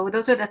flow,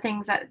 those are the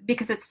things that,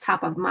 because it's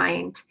top of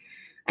mind.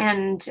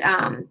 And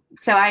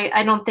so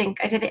I don't think,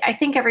 I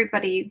think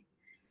everybody,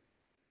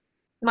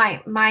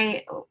 my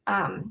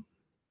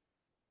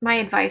my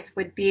advice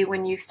would be,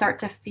 when you start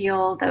to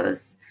feel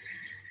those,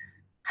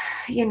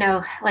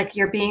 like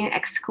you're being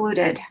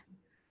excluded,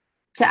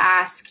 to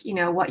ask,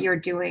 what you're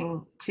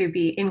doing to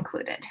be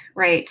included,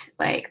 right?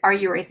 Like, are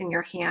you raising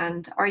your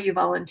hand? Are you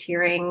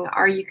volunteering?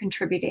 Are you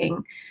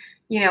contributing?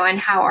 And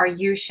how are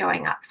you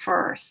showing up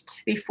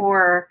first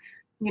before,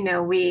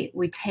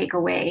 we take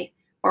away,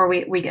 or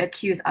we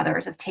accuse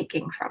others of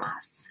taking from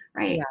us,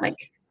 right? Yeah,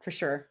 Like, for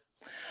sure.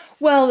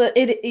 Well,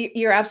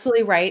 you're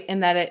absolutely right in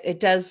that it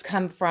does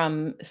come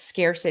from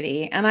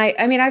scarcity. And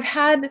I mean, I've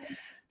had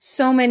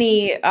so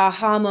many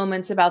aha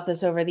moments about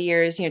this over the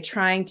years,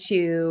 trying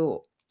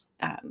to,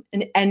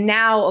 and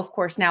now, of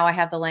course, now I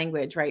have the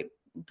language, right?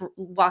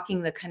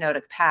 Walking the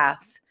kenotic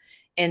path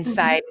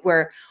inside,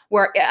 where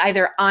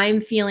either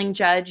I'm feeling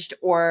judged,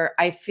 or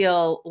I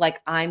feel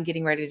like I'm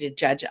getting ready to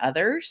judge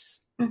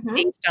others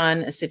based on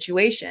a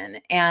situation.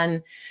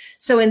 And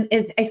so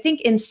I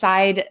think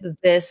inside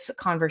this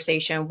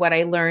conversation, what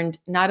I learned,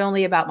 not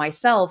only about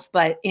myself,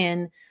 but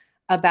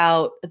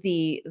about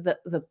the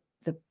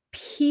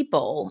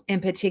people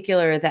in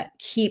particular that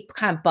keep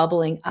kind of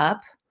bubbling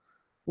up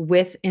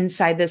with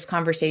inside this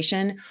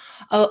conversation,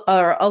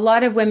 are a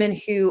lot of women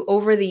who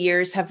over the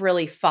years have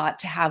really fought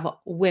to have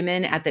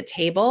women at the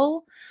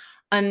table.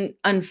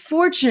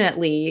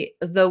 Unfortunately,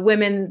 the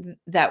women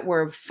that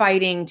were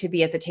fighting to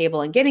be at the table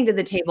and getting to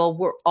the table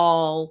were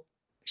all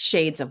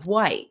shades of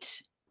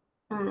white.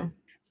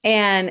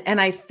 And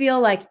I feel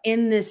like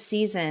in this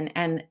season,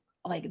 and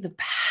like the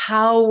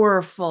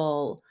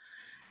powerful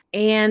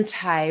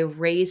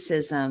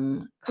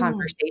anti-racism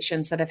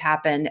conversations that have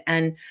happened,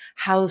 and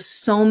how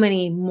so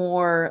many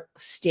more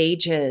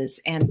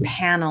stages and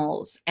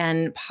panels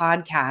and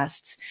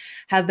podcasts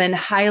have been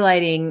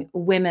highlighting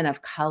women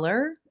of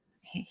color.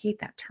 I hate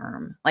that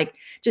term. Like,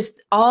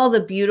 just all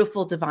the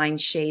beautiful divine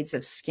shades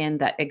of skin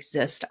that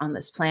exist on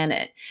this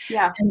planet.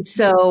 Yeah. And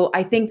so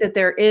I think that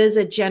there is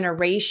a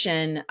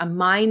generation, a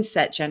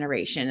mindset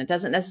generation. It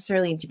doesn't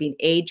necessarily need to be an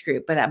age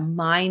group, but a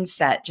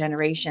mindset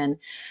generation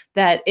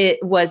that it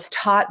was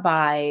taught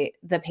by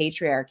the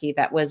patriarchy,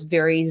 that was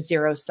very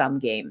zero-sum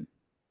game.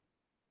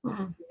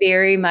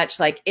 Very much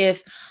like,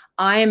 if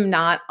I'm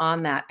not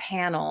on that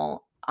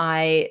panel,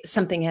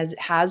 something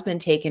has been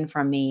taken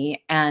from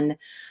me. And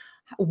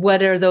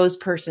what are those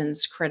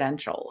person's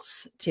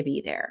credentials to be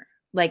there?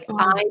 Like,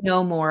 I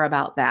know more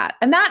about that.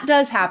 And that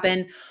does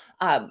happen,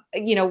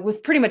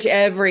 with pretty much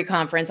every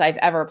conference I've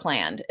ever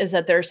planned, is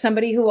that there's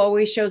somebody who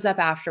always shows up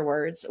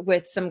afterwards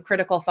with some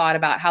critical thought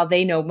about how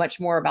they know much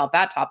more about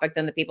that topic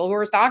than the people who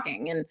were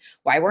talking, and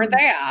why weren't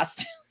they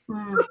asked?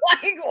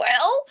 Like,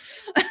 well,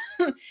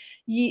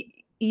 you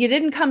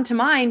didn't come to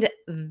mind.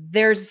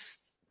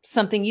 There's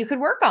something you could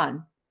work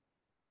on.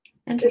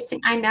 Interesting.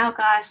 I know.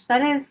 Gosh,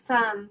 that is,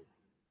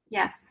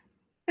 yes.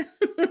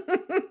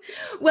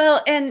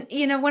 Well, and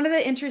one of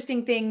the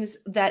interesting things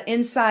that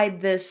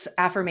inside this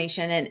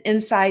affirmation, and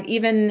inside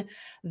even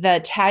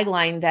the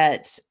tagline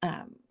that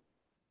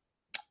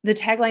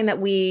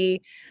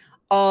we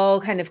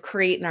all kind of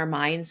create in our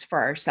minds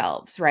for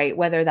ourselves, right?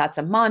 Whether that's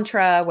a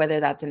mantra, whether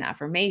that's an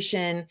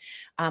affirmation,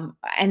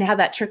 and how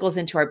that trickles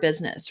into our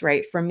business,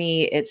 right? For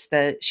me, it's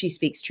she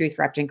speaks truth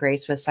wrapped in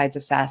grace with sides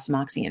of sass,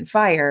 moxie, and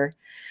fire.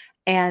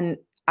 And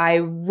I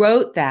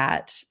wrote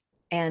that,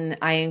 and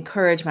I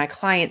encourage my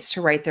clients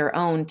to write their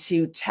own,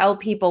 to tell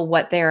people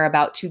what they're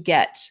about to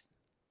get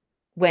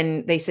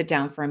when they sit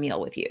down for a meal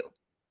with you.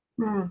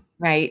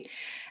 Right.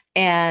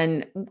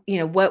 And,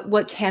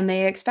 what can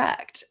they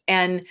expect?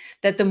 And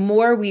that the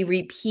more we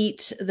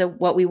repeat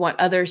what we want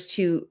others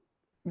to,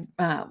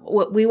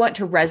 what we want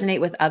to resonate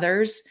with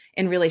others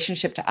in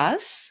relationship to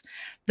us,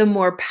 the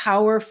more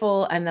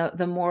powerful and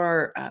the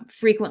more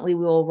frequently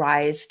we will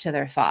rise to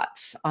their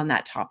thoughts on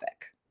that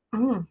topic.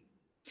 I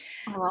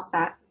love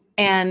that.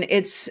 And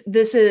I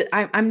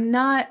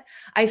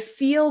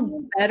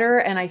feel better,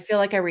 and I feel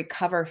like I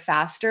recover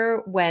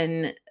faster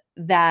when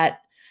that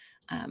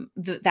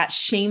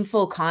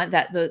shameful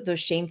those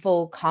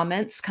shameful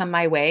comments come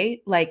my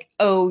way, like,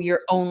 oh,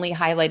 you're only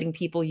highlighting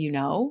people,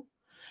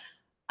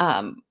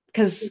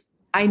 because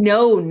I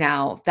know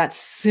now that's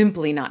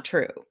simply not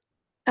true.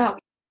 Oh.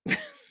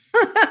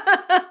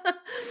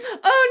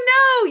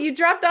 Oh no, you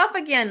dropped off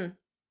again.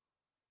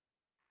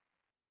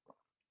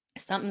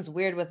 Something's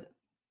weird with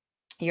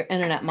your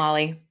internet,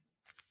 Molly.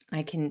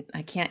 I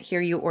can't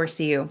hear you or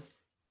see you.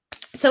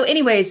 So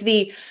anyways,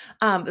 the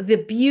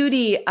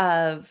beauty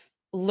of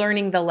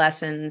learning the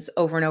lessons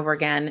over and over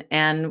again,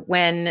 and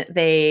when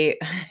here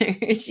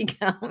she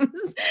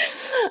comes,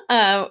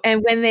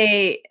 and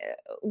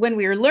when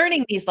we were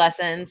learning these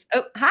lessons.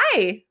 Oh,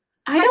 hi.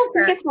 I don't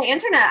think it's my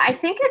internet. I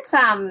think it's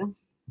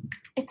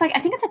like, I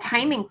think it's a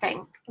timing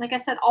thing. Like I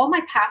said, all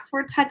my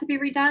passwords had to be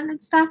redone and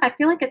stuff. I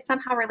feel like it's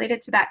somehow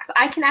related to that, because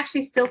I can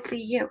actually still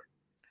see you.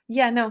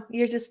 Yeah, no,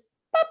 you're just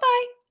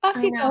bye-bye, off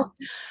I you go.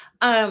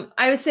 know.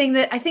 I was saying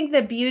that I think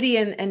the beauty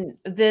and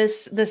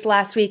this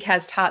last week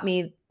has taught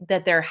me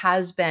that there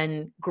has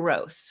been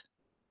growth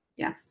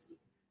Yes.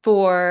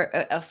 for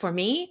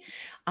me,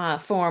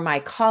 for my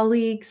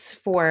colleagues,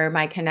 for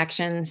my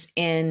connections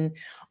in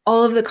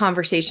all of the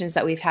conversations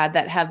that we've had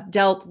that have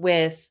dealt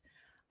with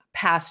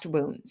past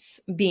wounds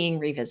being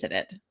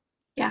revisited,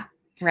 Yeah.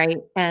 right?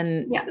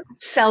 And Yeah.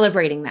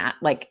 celebrating that.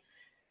 Like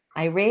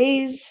I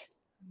raise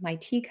my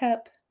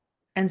teacup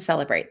and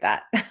celebrate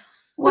that.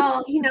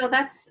 Well,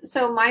 that's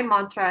so my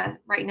mantra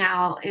right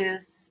now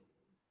is,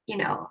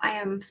 I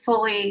am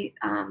fully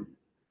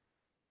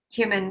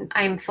human,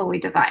 I am fully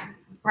divine,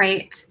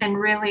 right? And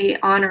really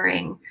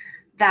honoring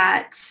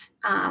that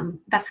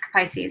Vesica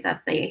Pisces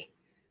of the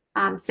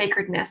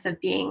sacredness of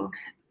being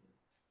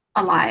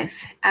alive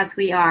as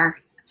we are,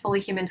 fully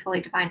human,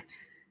 fully divine.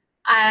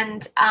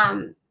 And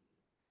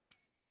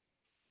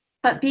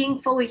but being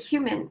fully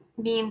human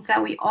means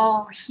that we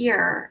all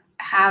here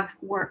have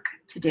work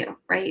to do,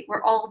 right?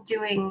 We're all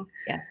doing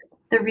Yeah.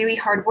 the really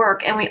hard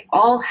work, and we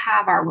all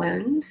have our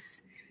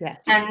wounds.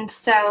 Yes. And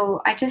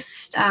so I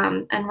just,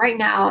 and right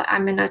now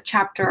I'm in a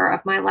chapter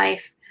of my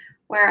life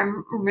where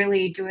I'm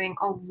really doing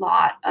a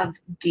lot of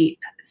deep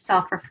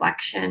self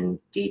reflection,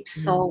 deep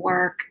soul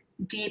work,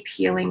 deep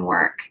healing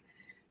work,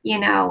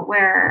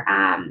 where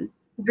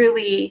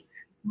really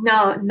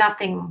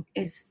nothing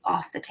is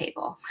off the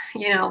table,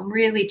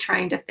 really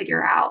trying to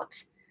figure out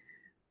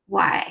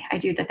why I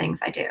do the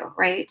things I do,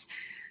 right?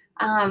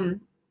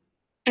 And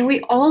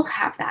we all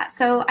have that.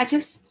 So I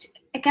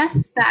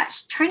guess that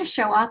trying to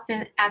show up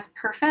as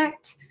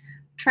perfect,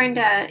 trying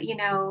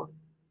to,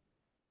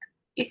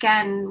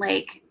 again,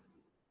 like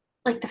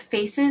the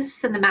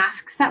faces and the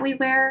masks that we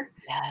wear,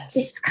 Yes.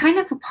 it's kind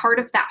of a part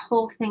of that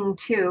whole thing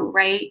too,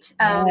 right?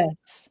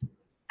 Yes.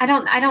 I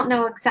don't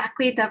know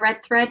exactly the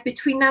red thread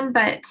between them,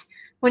 but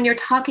when you're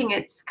talking,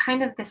 it's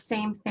kind of the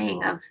same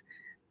thing of,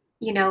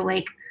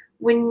 like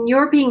when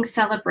you're being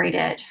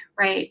celebrated,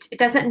 right? It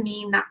doesn't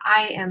mean that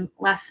I am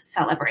less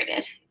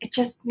celebrated. It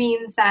just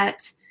means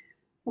that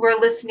we're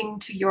listening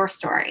to your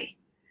story,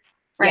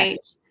 right?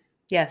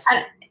 Yes.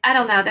 I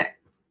don't know that.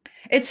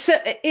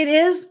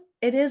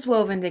 It is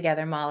woven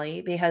together,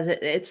 Molly, because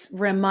it's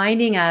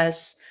reminding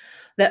us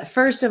that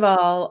first of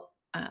all,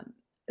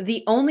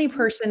 the only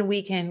person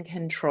we can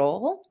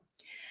control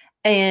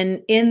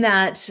and in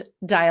that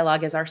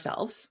dialogue is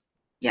ourselves.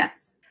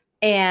 Yes.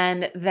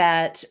 And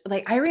that,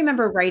 like, I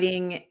remember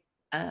writing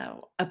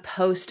a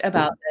post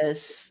about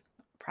this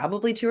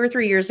probably 2 or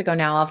 3 years ago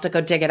now. I'll have to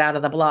go dig it out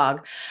of the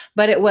blog.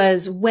 But it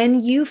was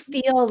when you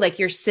feel like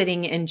you're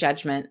sitting in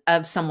judgment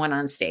of someone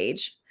on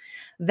stage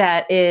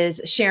that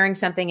is sharing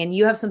something and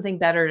you have something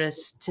better to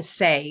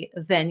say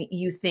than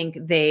you think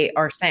they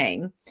are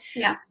saying.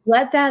 Yes.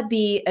 Let that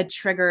be a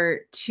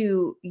trigger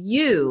to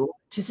you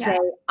to say,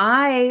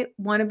 I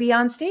want to be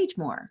on stage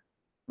more.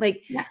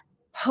 Like,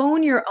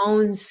 hone your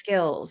own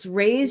skills,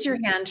 raise your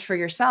hand for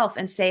yourself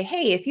and say,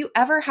 hey, if you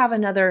ever have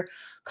another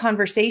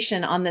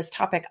conversation on this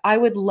topic, I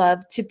would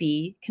love to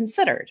be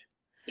considered.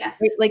 Yes.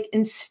 Right? Like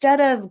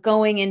instead of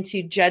going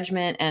into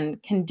judgment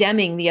and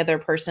condemning the other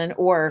person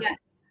or,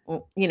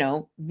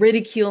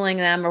 ridiculing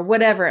them or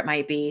whatever it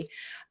might be,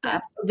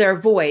 their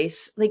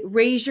voice, like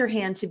raise your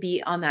hand to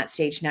be on that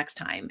stage next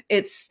time.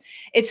 It's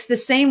the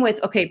same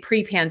with,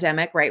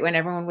 pre-pandemic, right? When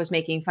everyone was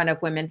making fun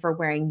of women for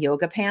wearing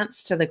yoga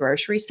pants to the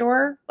grocery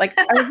store. Like,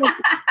 I was like,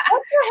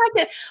 what the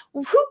heck?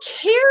 Who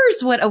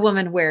cares what a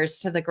woman wears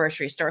to the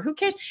grocery store? Who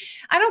cares?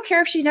 I don't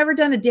care if she's never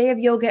done a day of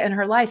yoga in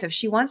her life. If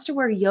she wants to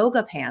wear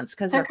yoga pants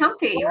because they're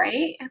comfy,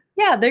 right?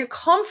 Yeah, they're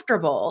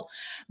comfortable.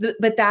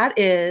 But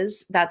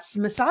that's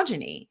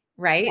misogyny.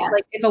 Right? Yes.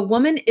 Like if a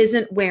woman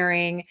isn't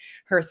wearing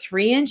her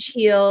 3-inch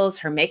heels,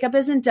 her makeup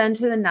isn't done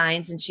to the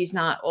nines, and she's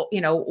not,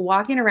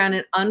 walking around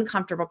in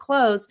uncomfortable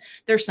clothes,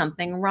 there's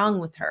something wrong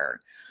with her.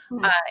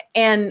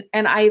 And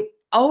I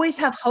always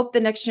have hope the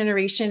next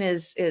generation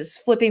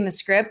is flipping the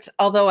script.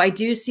 Although I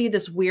do see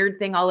this weird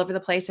thing all over the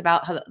place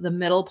about how the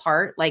middle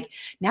part, like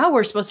now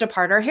we're supposed to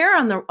part our hair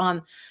in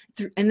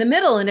the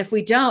middle. And if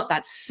we don't,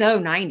 that's so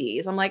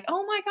 90s. I'm like,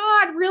 oh my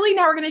God, really?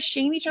 Now we're going to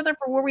shame each other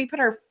for where we put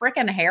our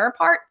frickin' hair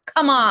apart?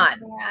 Come on.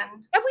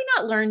 Have we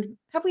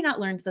not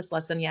learned this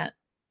lesson yet?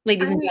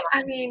 Ladies and gentlemen.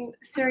 I mean,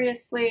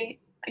 seriously,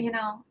 I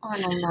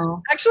don't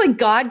know. Actually,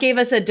 God gave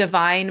us a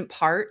divine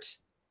part.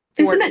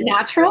 Isn't it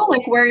natural?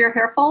 Like where your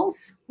hair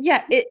falls?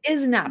 Yeah, it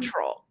is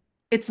natural.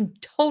 It's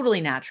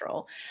totally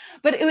natural.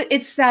 But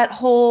it's that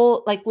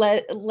whole, like,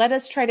 let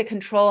us try to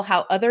control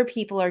how other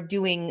people are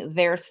doing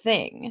their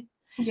thing.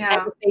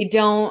 Yeah.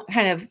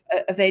 And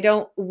if they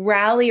don't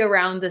rally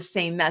around the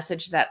same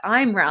message that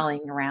I'm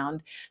rallying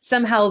around,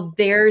 somehow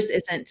theirs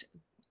isn't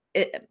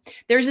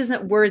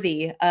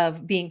worthy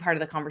of being part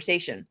of the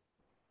conversation.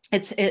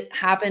 It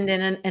happened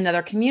in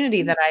another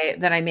community that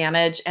I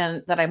manage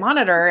and that I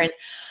monitor. And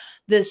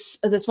this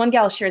one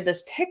gal shared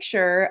this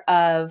picture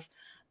of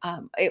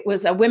it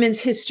was a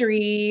Women's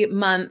History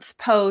Month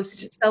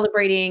post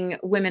celebrating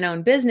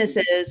women-owned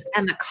businesses,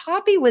 and the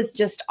copy was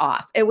just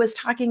off. It was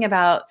talking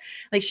about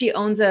like she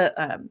owns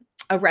a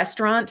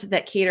restaurant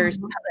that caters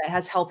that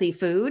has healthy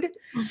food,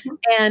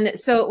 and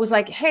so it was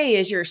like, hey,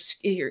 is your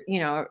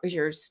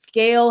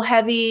scale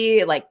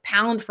heavy, like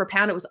pound for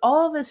pound? It was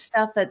all this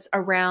stuff that's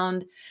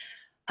around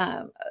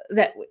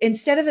that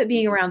instead of it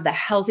being around the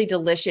healthy,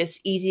 delicious,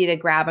 easy to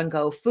grab and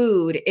go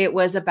food, it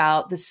was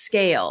about the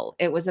scale.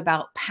 It was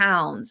about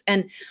pounds.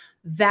 And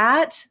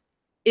that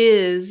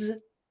is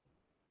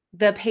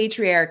the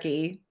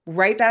patriarchy,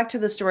 right back to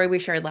the story we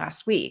shared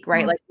last week,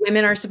 right? Like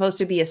women are supposed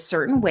to be a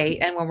certain weight,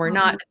 and when we're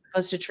not, it's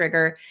supposed to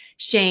trigger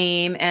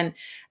shame and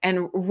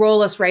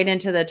roll us right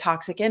into the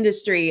toxic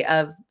industry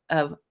of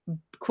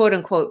quote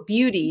unquote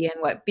beauty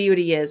and what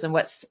beauty is and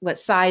what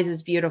size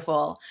is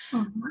beautiful.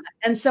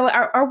 And so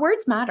our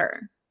words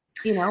matter,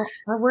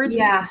 our words.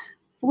 Yeah.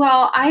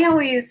 Well, I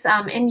always,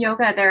 in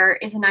yoga, there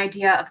is an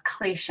idea of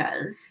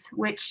kleshas,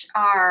 which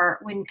are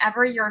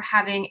whenever you're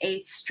having a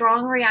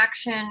strong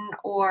reaction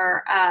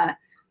or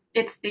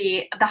it's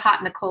the hot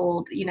and the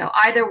cold,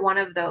 either one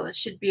of those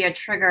should be a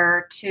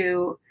trigger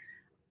to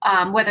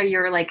whether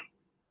you're like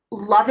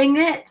loving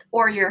it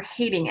or you're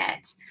hating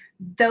it.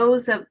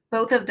 Both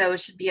of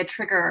those should be a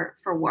trigger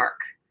for work,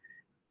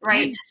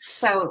 right? Yes.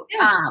 So,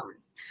 yes.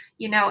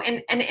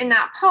 And in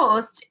that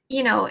post,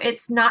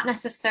 it's not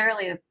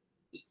necessarily,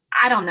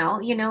 I don't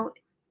know,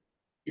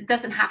 it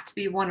doesn't have to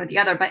be one or the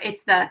other, but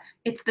it's the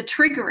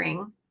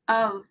triggering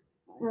of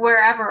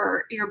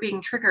wherever you're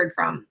being triggered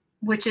from,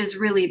 which is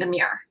really the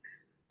mirror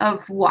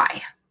of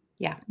why.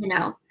 Yeah.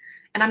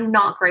 And I'm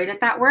not great at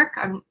that work.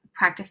 I'm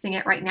practicing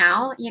it right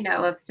now,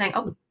 of saying,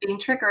 oh, being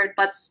triggered,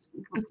 let's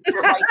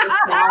write this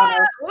down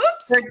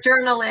or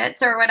journal it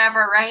or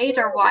whatever, right?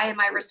 Or why am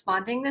I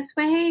responding this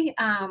way?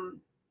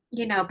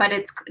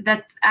 But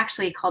that's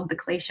actually called the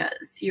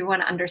kleshas. You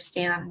want to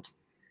understand.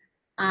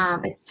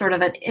 It's sort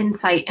of an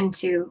insight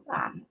into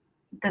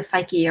the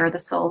psyche or the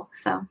soul.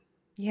 So.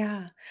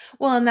 Yeah.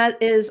 Well, and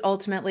that is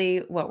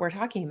ultimately what we're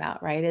talking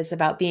about, right? Is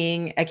about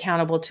being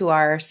accountable to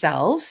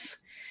ourselves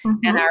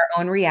and our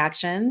own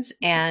reactions.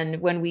 And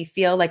when we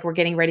feel like we're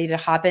getting ready to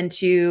hop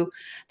into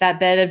that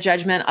bed of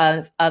judgment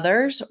of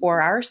others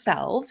or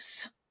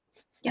ourselves.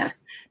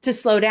 Yes. To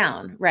slow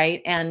down,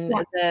 right? And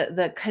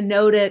the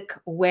kenotic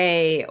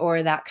way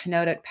or that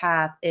kenotic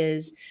path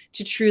is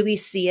to truly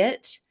see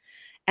it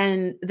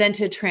and then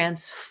to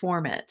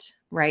transform it,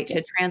 right?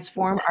 To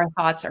transform our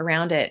thoughts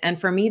around it.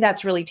 And for me,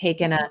 that's really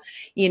taken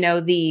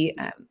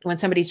when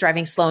somebody's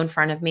driving slow in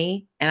front of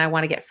me and I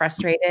want to get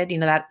frustrated,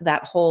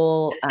 that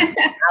whole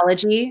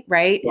analogy,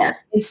 right?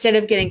 Yes. Instead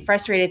of getting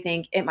frustrated,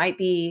 think it might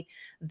be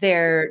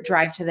their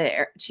drive to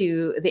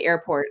the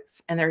airport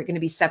and they're going to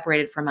be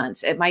separated for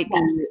months. It might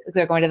be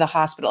they're going to the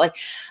hospital,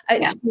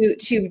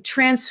 to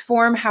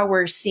transform how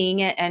we're seeing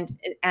it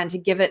and to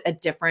give it a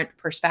different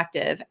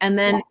perspective, and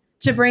then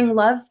to bring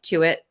love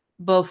to it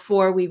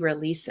before we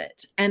release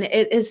it. And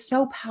it is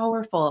so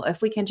powerful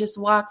if we can just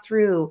walk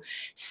through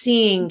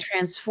seeing,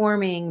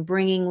 transforming,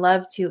 bringing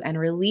love to, and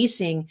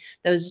releasing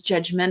those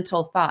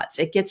judgmental thoughts.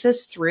 It gets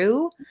us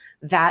through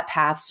that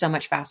path so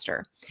much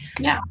faster.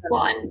 Yeah.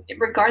 Well, and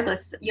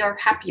regardless, you're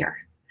happier,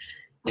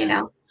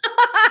 Yeah.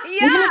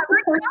 Even if the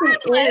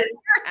person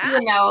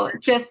is,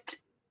 just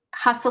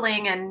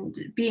hustling and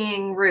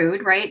being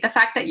rude, right? The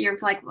fact that you're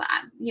like,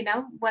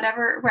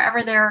 whatever,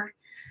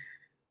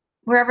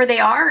 wherever they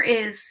are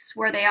is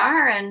where they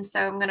are. And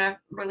so I'm going to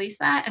release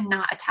that and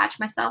not attach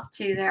myself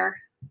to their,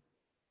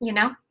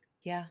 Yeah.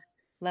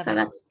 Love so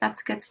it.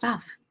 that's good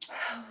stuff.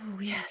 Oh,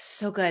 yes.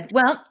 So good.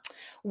 Well,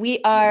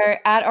 we are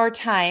at our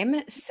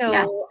time.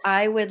 So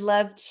I would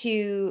love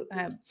to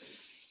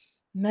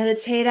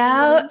meditate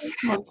out.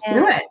 Let's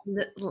do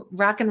it.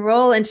 Rock and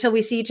roll until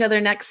we see each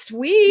other next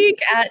week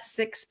at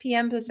 6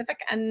 p.m. Pacific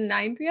and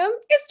 9 p.m.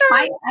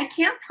 Eastern. I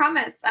can't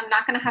promise I'm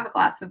not going to have a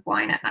glass of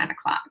wine at 9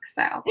 o'clock.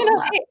 So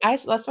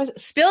that's why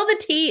spill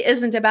the tea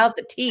isn't about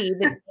the tea.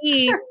 The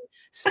tea,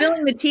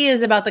 spilling the tea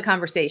is about the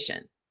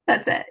conversation.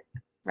 That's it.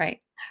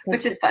 Right.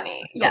 Which is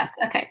funny. Yes.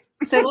 Okay.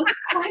 So let's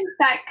find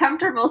that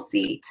comfortable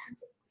seat,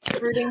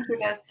 rooting through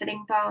those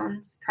sitting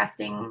bones,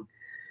 pressing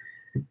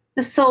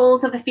the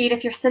soles of the feet.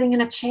 If you're sitting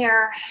in a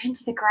chair,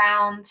 into the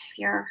ground, if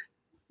you're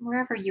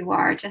wherever you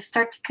are, just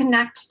start to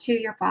connect to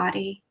your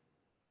body.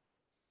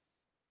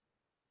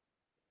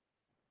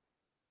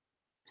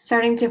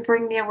 Starting to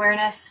bring the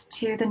awareness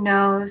to the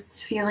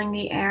nose, feeling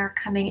the air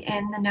coming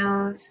in the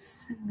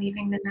nose and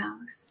leaving the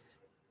nose.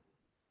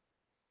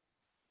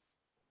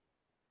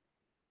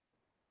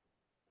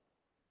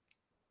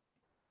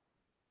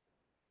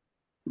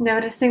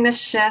 Noticing the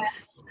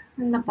shifts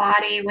in the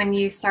body when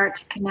you start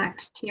to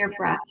connect to your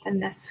breath in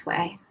this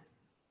way.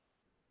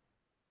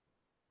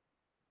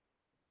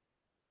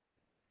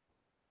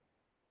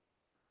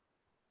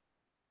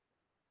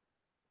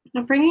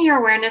 Now bringing your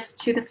awareness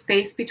to the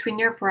space between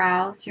your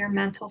brows, your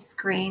mental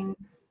screen.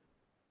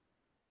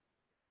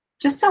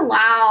 Just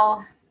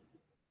allow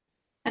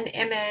an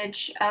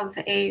image of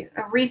a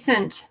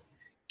recent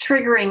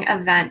triggering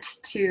event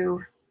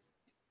to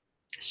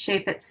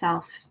shape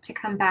itself to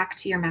come back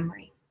to your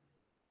memory.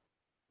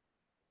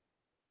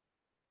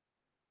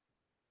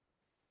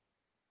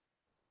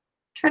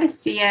 Try to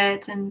see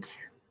it and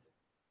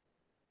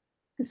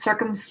the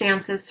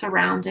circumstances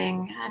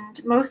surrounding,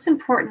 and most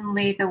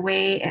importantly, the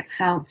way it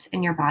felt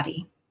in your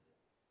body.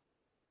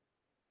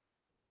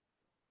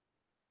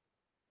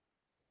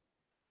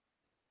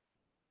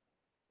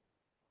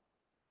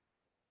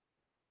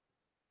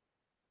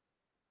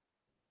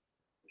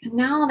 And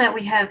now that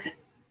we have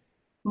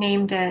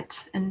named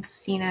it and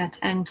seen it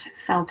and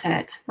felt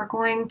it, we're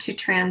going to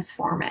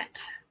transform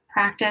it.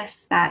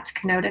 Practice that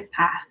kenotic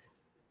path.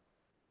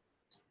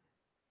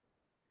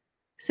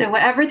 So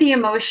whatever the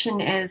emotion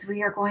is,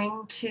 we are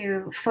going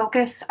to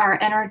focus our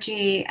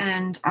energy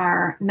and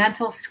our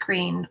mental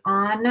screen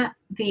on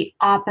the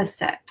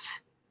opposite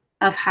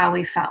of how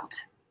we felt.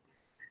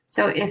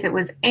 So if it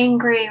was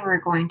angry, we're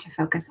going to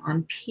focus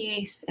on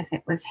peace. If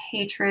it was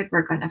hatred,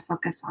 we're going to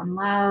focus on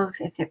love.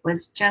 If it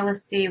was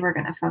jealousy, we're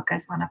going to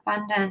focus on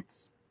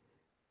abundance.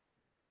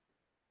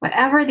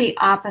 Whatever the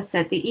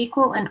opposite, the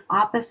equal and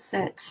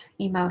opposite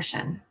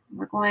emotion,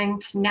 we're going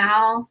to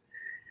now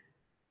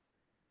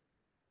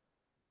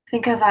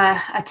think of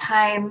a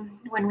time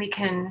when we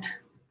can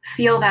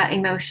feel that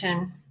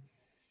emotion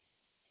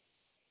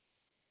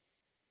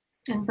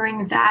and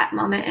bring that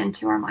moment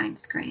into our mind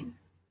screen.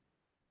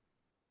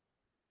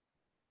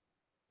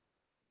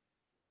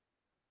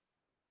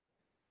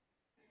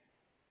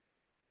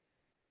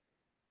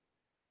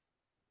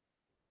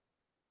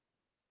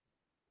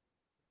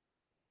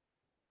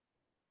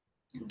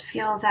 And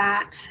feel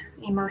that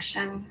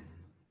emotion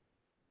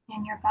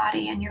in your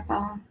body and your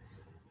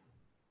bones.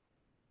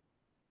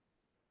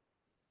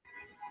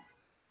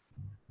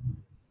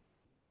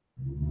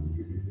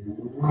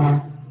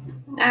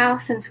 Now,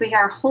 since we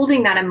are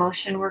holding that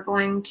emotion, we're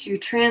going to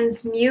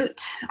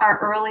transmute our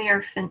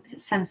earlier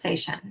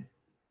sensation.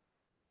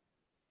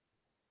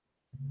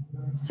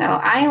 So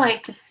I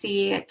like to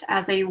see it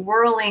as a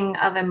whirling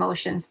of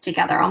emotions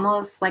together,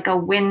 almost like a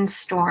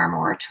windstorm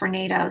or a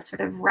tornado,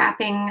 sort of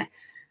wrapping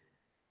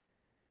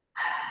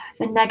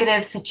the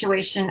negative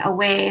situation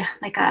away,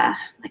 like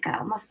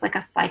almost like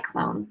a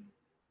cyclone,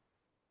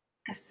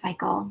 like a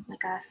cycle,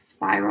 like a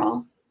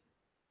spiral.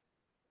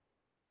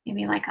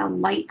 Maybe like a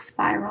light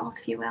spiral,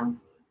 if you will.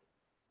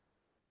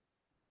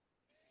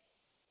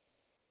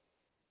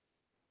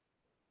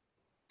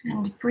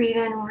 And breathe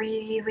in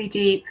really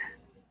deep.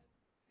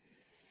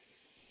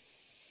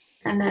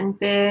 And then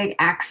big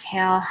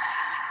exhale.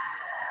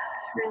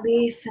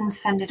 Release and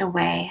send it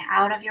away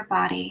out of your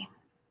body.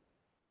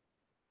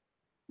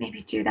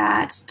 Maybe do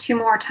that 2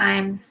 more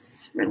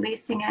times,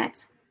 releasing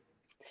it.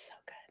 So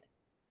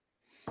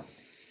good.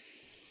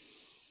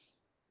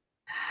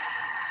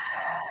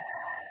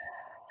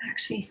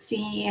 Actually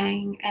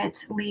seeing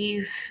it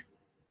leave.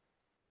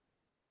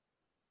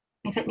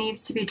 If it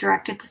needs to be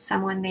directed to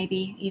someone,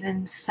 maybe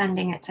even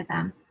sending it to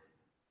them.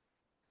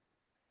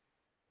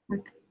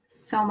 With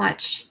so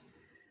much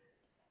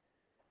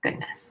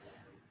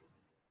goodness.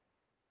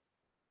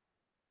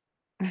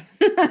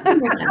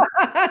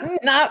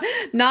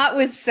 Not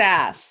with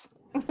sass.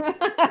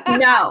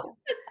 No,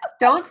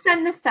 don't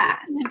send the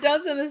sass.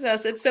 Don't send the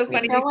sass. It's so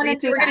funny. Don't want to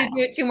do we're going to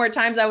do it 2 more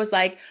times. I was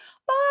like,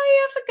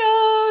 bye,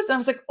 Efficos. And I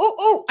was like,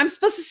 oh, I'm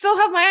supposed to still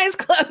have my eyes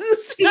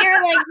closed.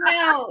 You're like,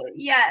 no,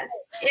 yes.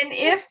 And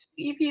if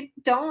you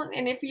don't,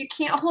 and if you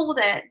can't hold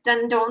it,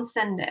 then don't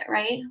send it,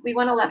 right? We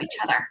want to love each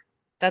other.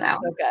 That's so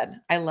good.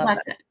 I love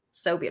that's that. It.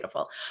 So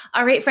beautiful.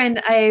 All right,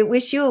 friend, I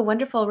wish you a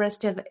wonderful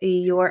rest of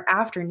your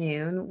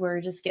afternoon.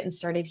 We're just getting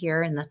started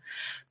here in the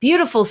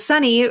beautiful,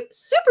 sunny,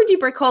 super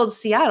duper cold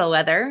Seattle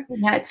weather.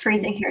 Yeah, it's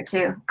freezing here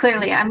too.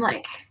 Clearly, I'm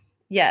like,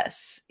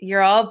 yes,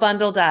 you're all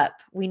bundled up.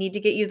 We need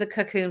to get you the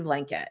cocoon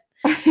blanket.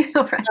 Right.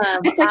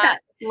 It's like that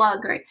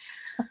slug, right?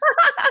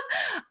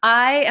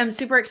 I am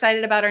super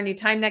excited about our new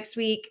time next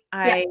week.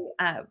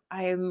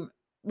 I'm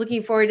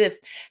looking forward to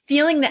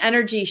feeling the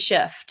energy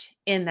shift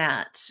in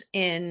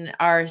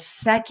our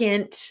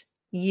second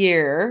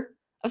year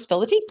of Spill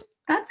the Tea.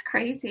 That's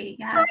crazy.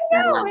 Yes,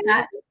 I love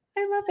that.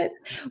 I love it.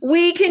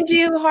 We can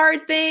do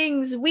hard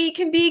things. We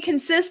can be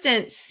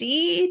consistent.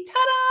 See?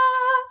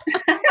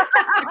 Ta-da!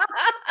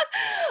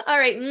 All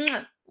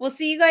right. We'll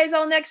see you guys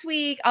all next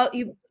week.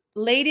 You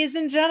ladies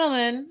and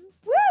gentlemen.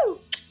 Woo!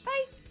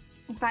 Bye.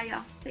 Bye,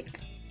 y'all. Take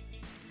care.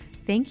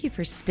 Thank you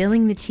for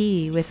spilling the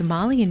tea with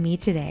Molly and me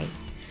today.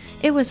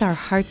 It was our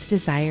heart's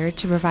desire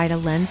to provide a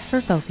lens for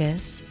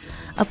focus,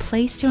 a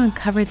place to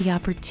uncover the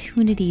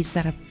opportunities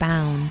that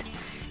abound,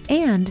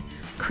 and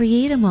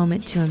create a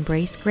moment to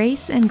embrace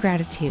grace and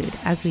gratitude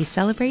as we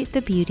celebrate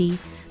the beauty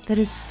that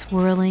is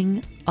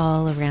swirling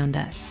all around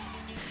us.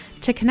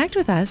 To connect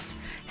with us,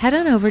 head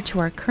on over to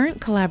our current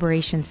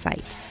collaboration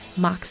site,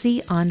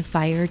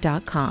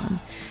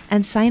 moxieonfire.com,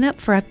 and sign up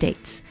for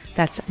updates.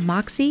 That's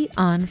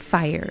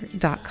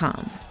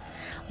moxieonfire.com.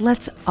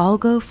 Let's all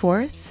go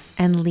forth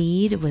and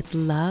lead with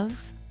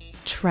love,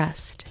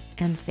 trust,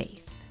 and faith.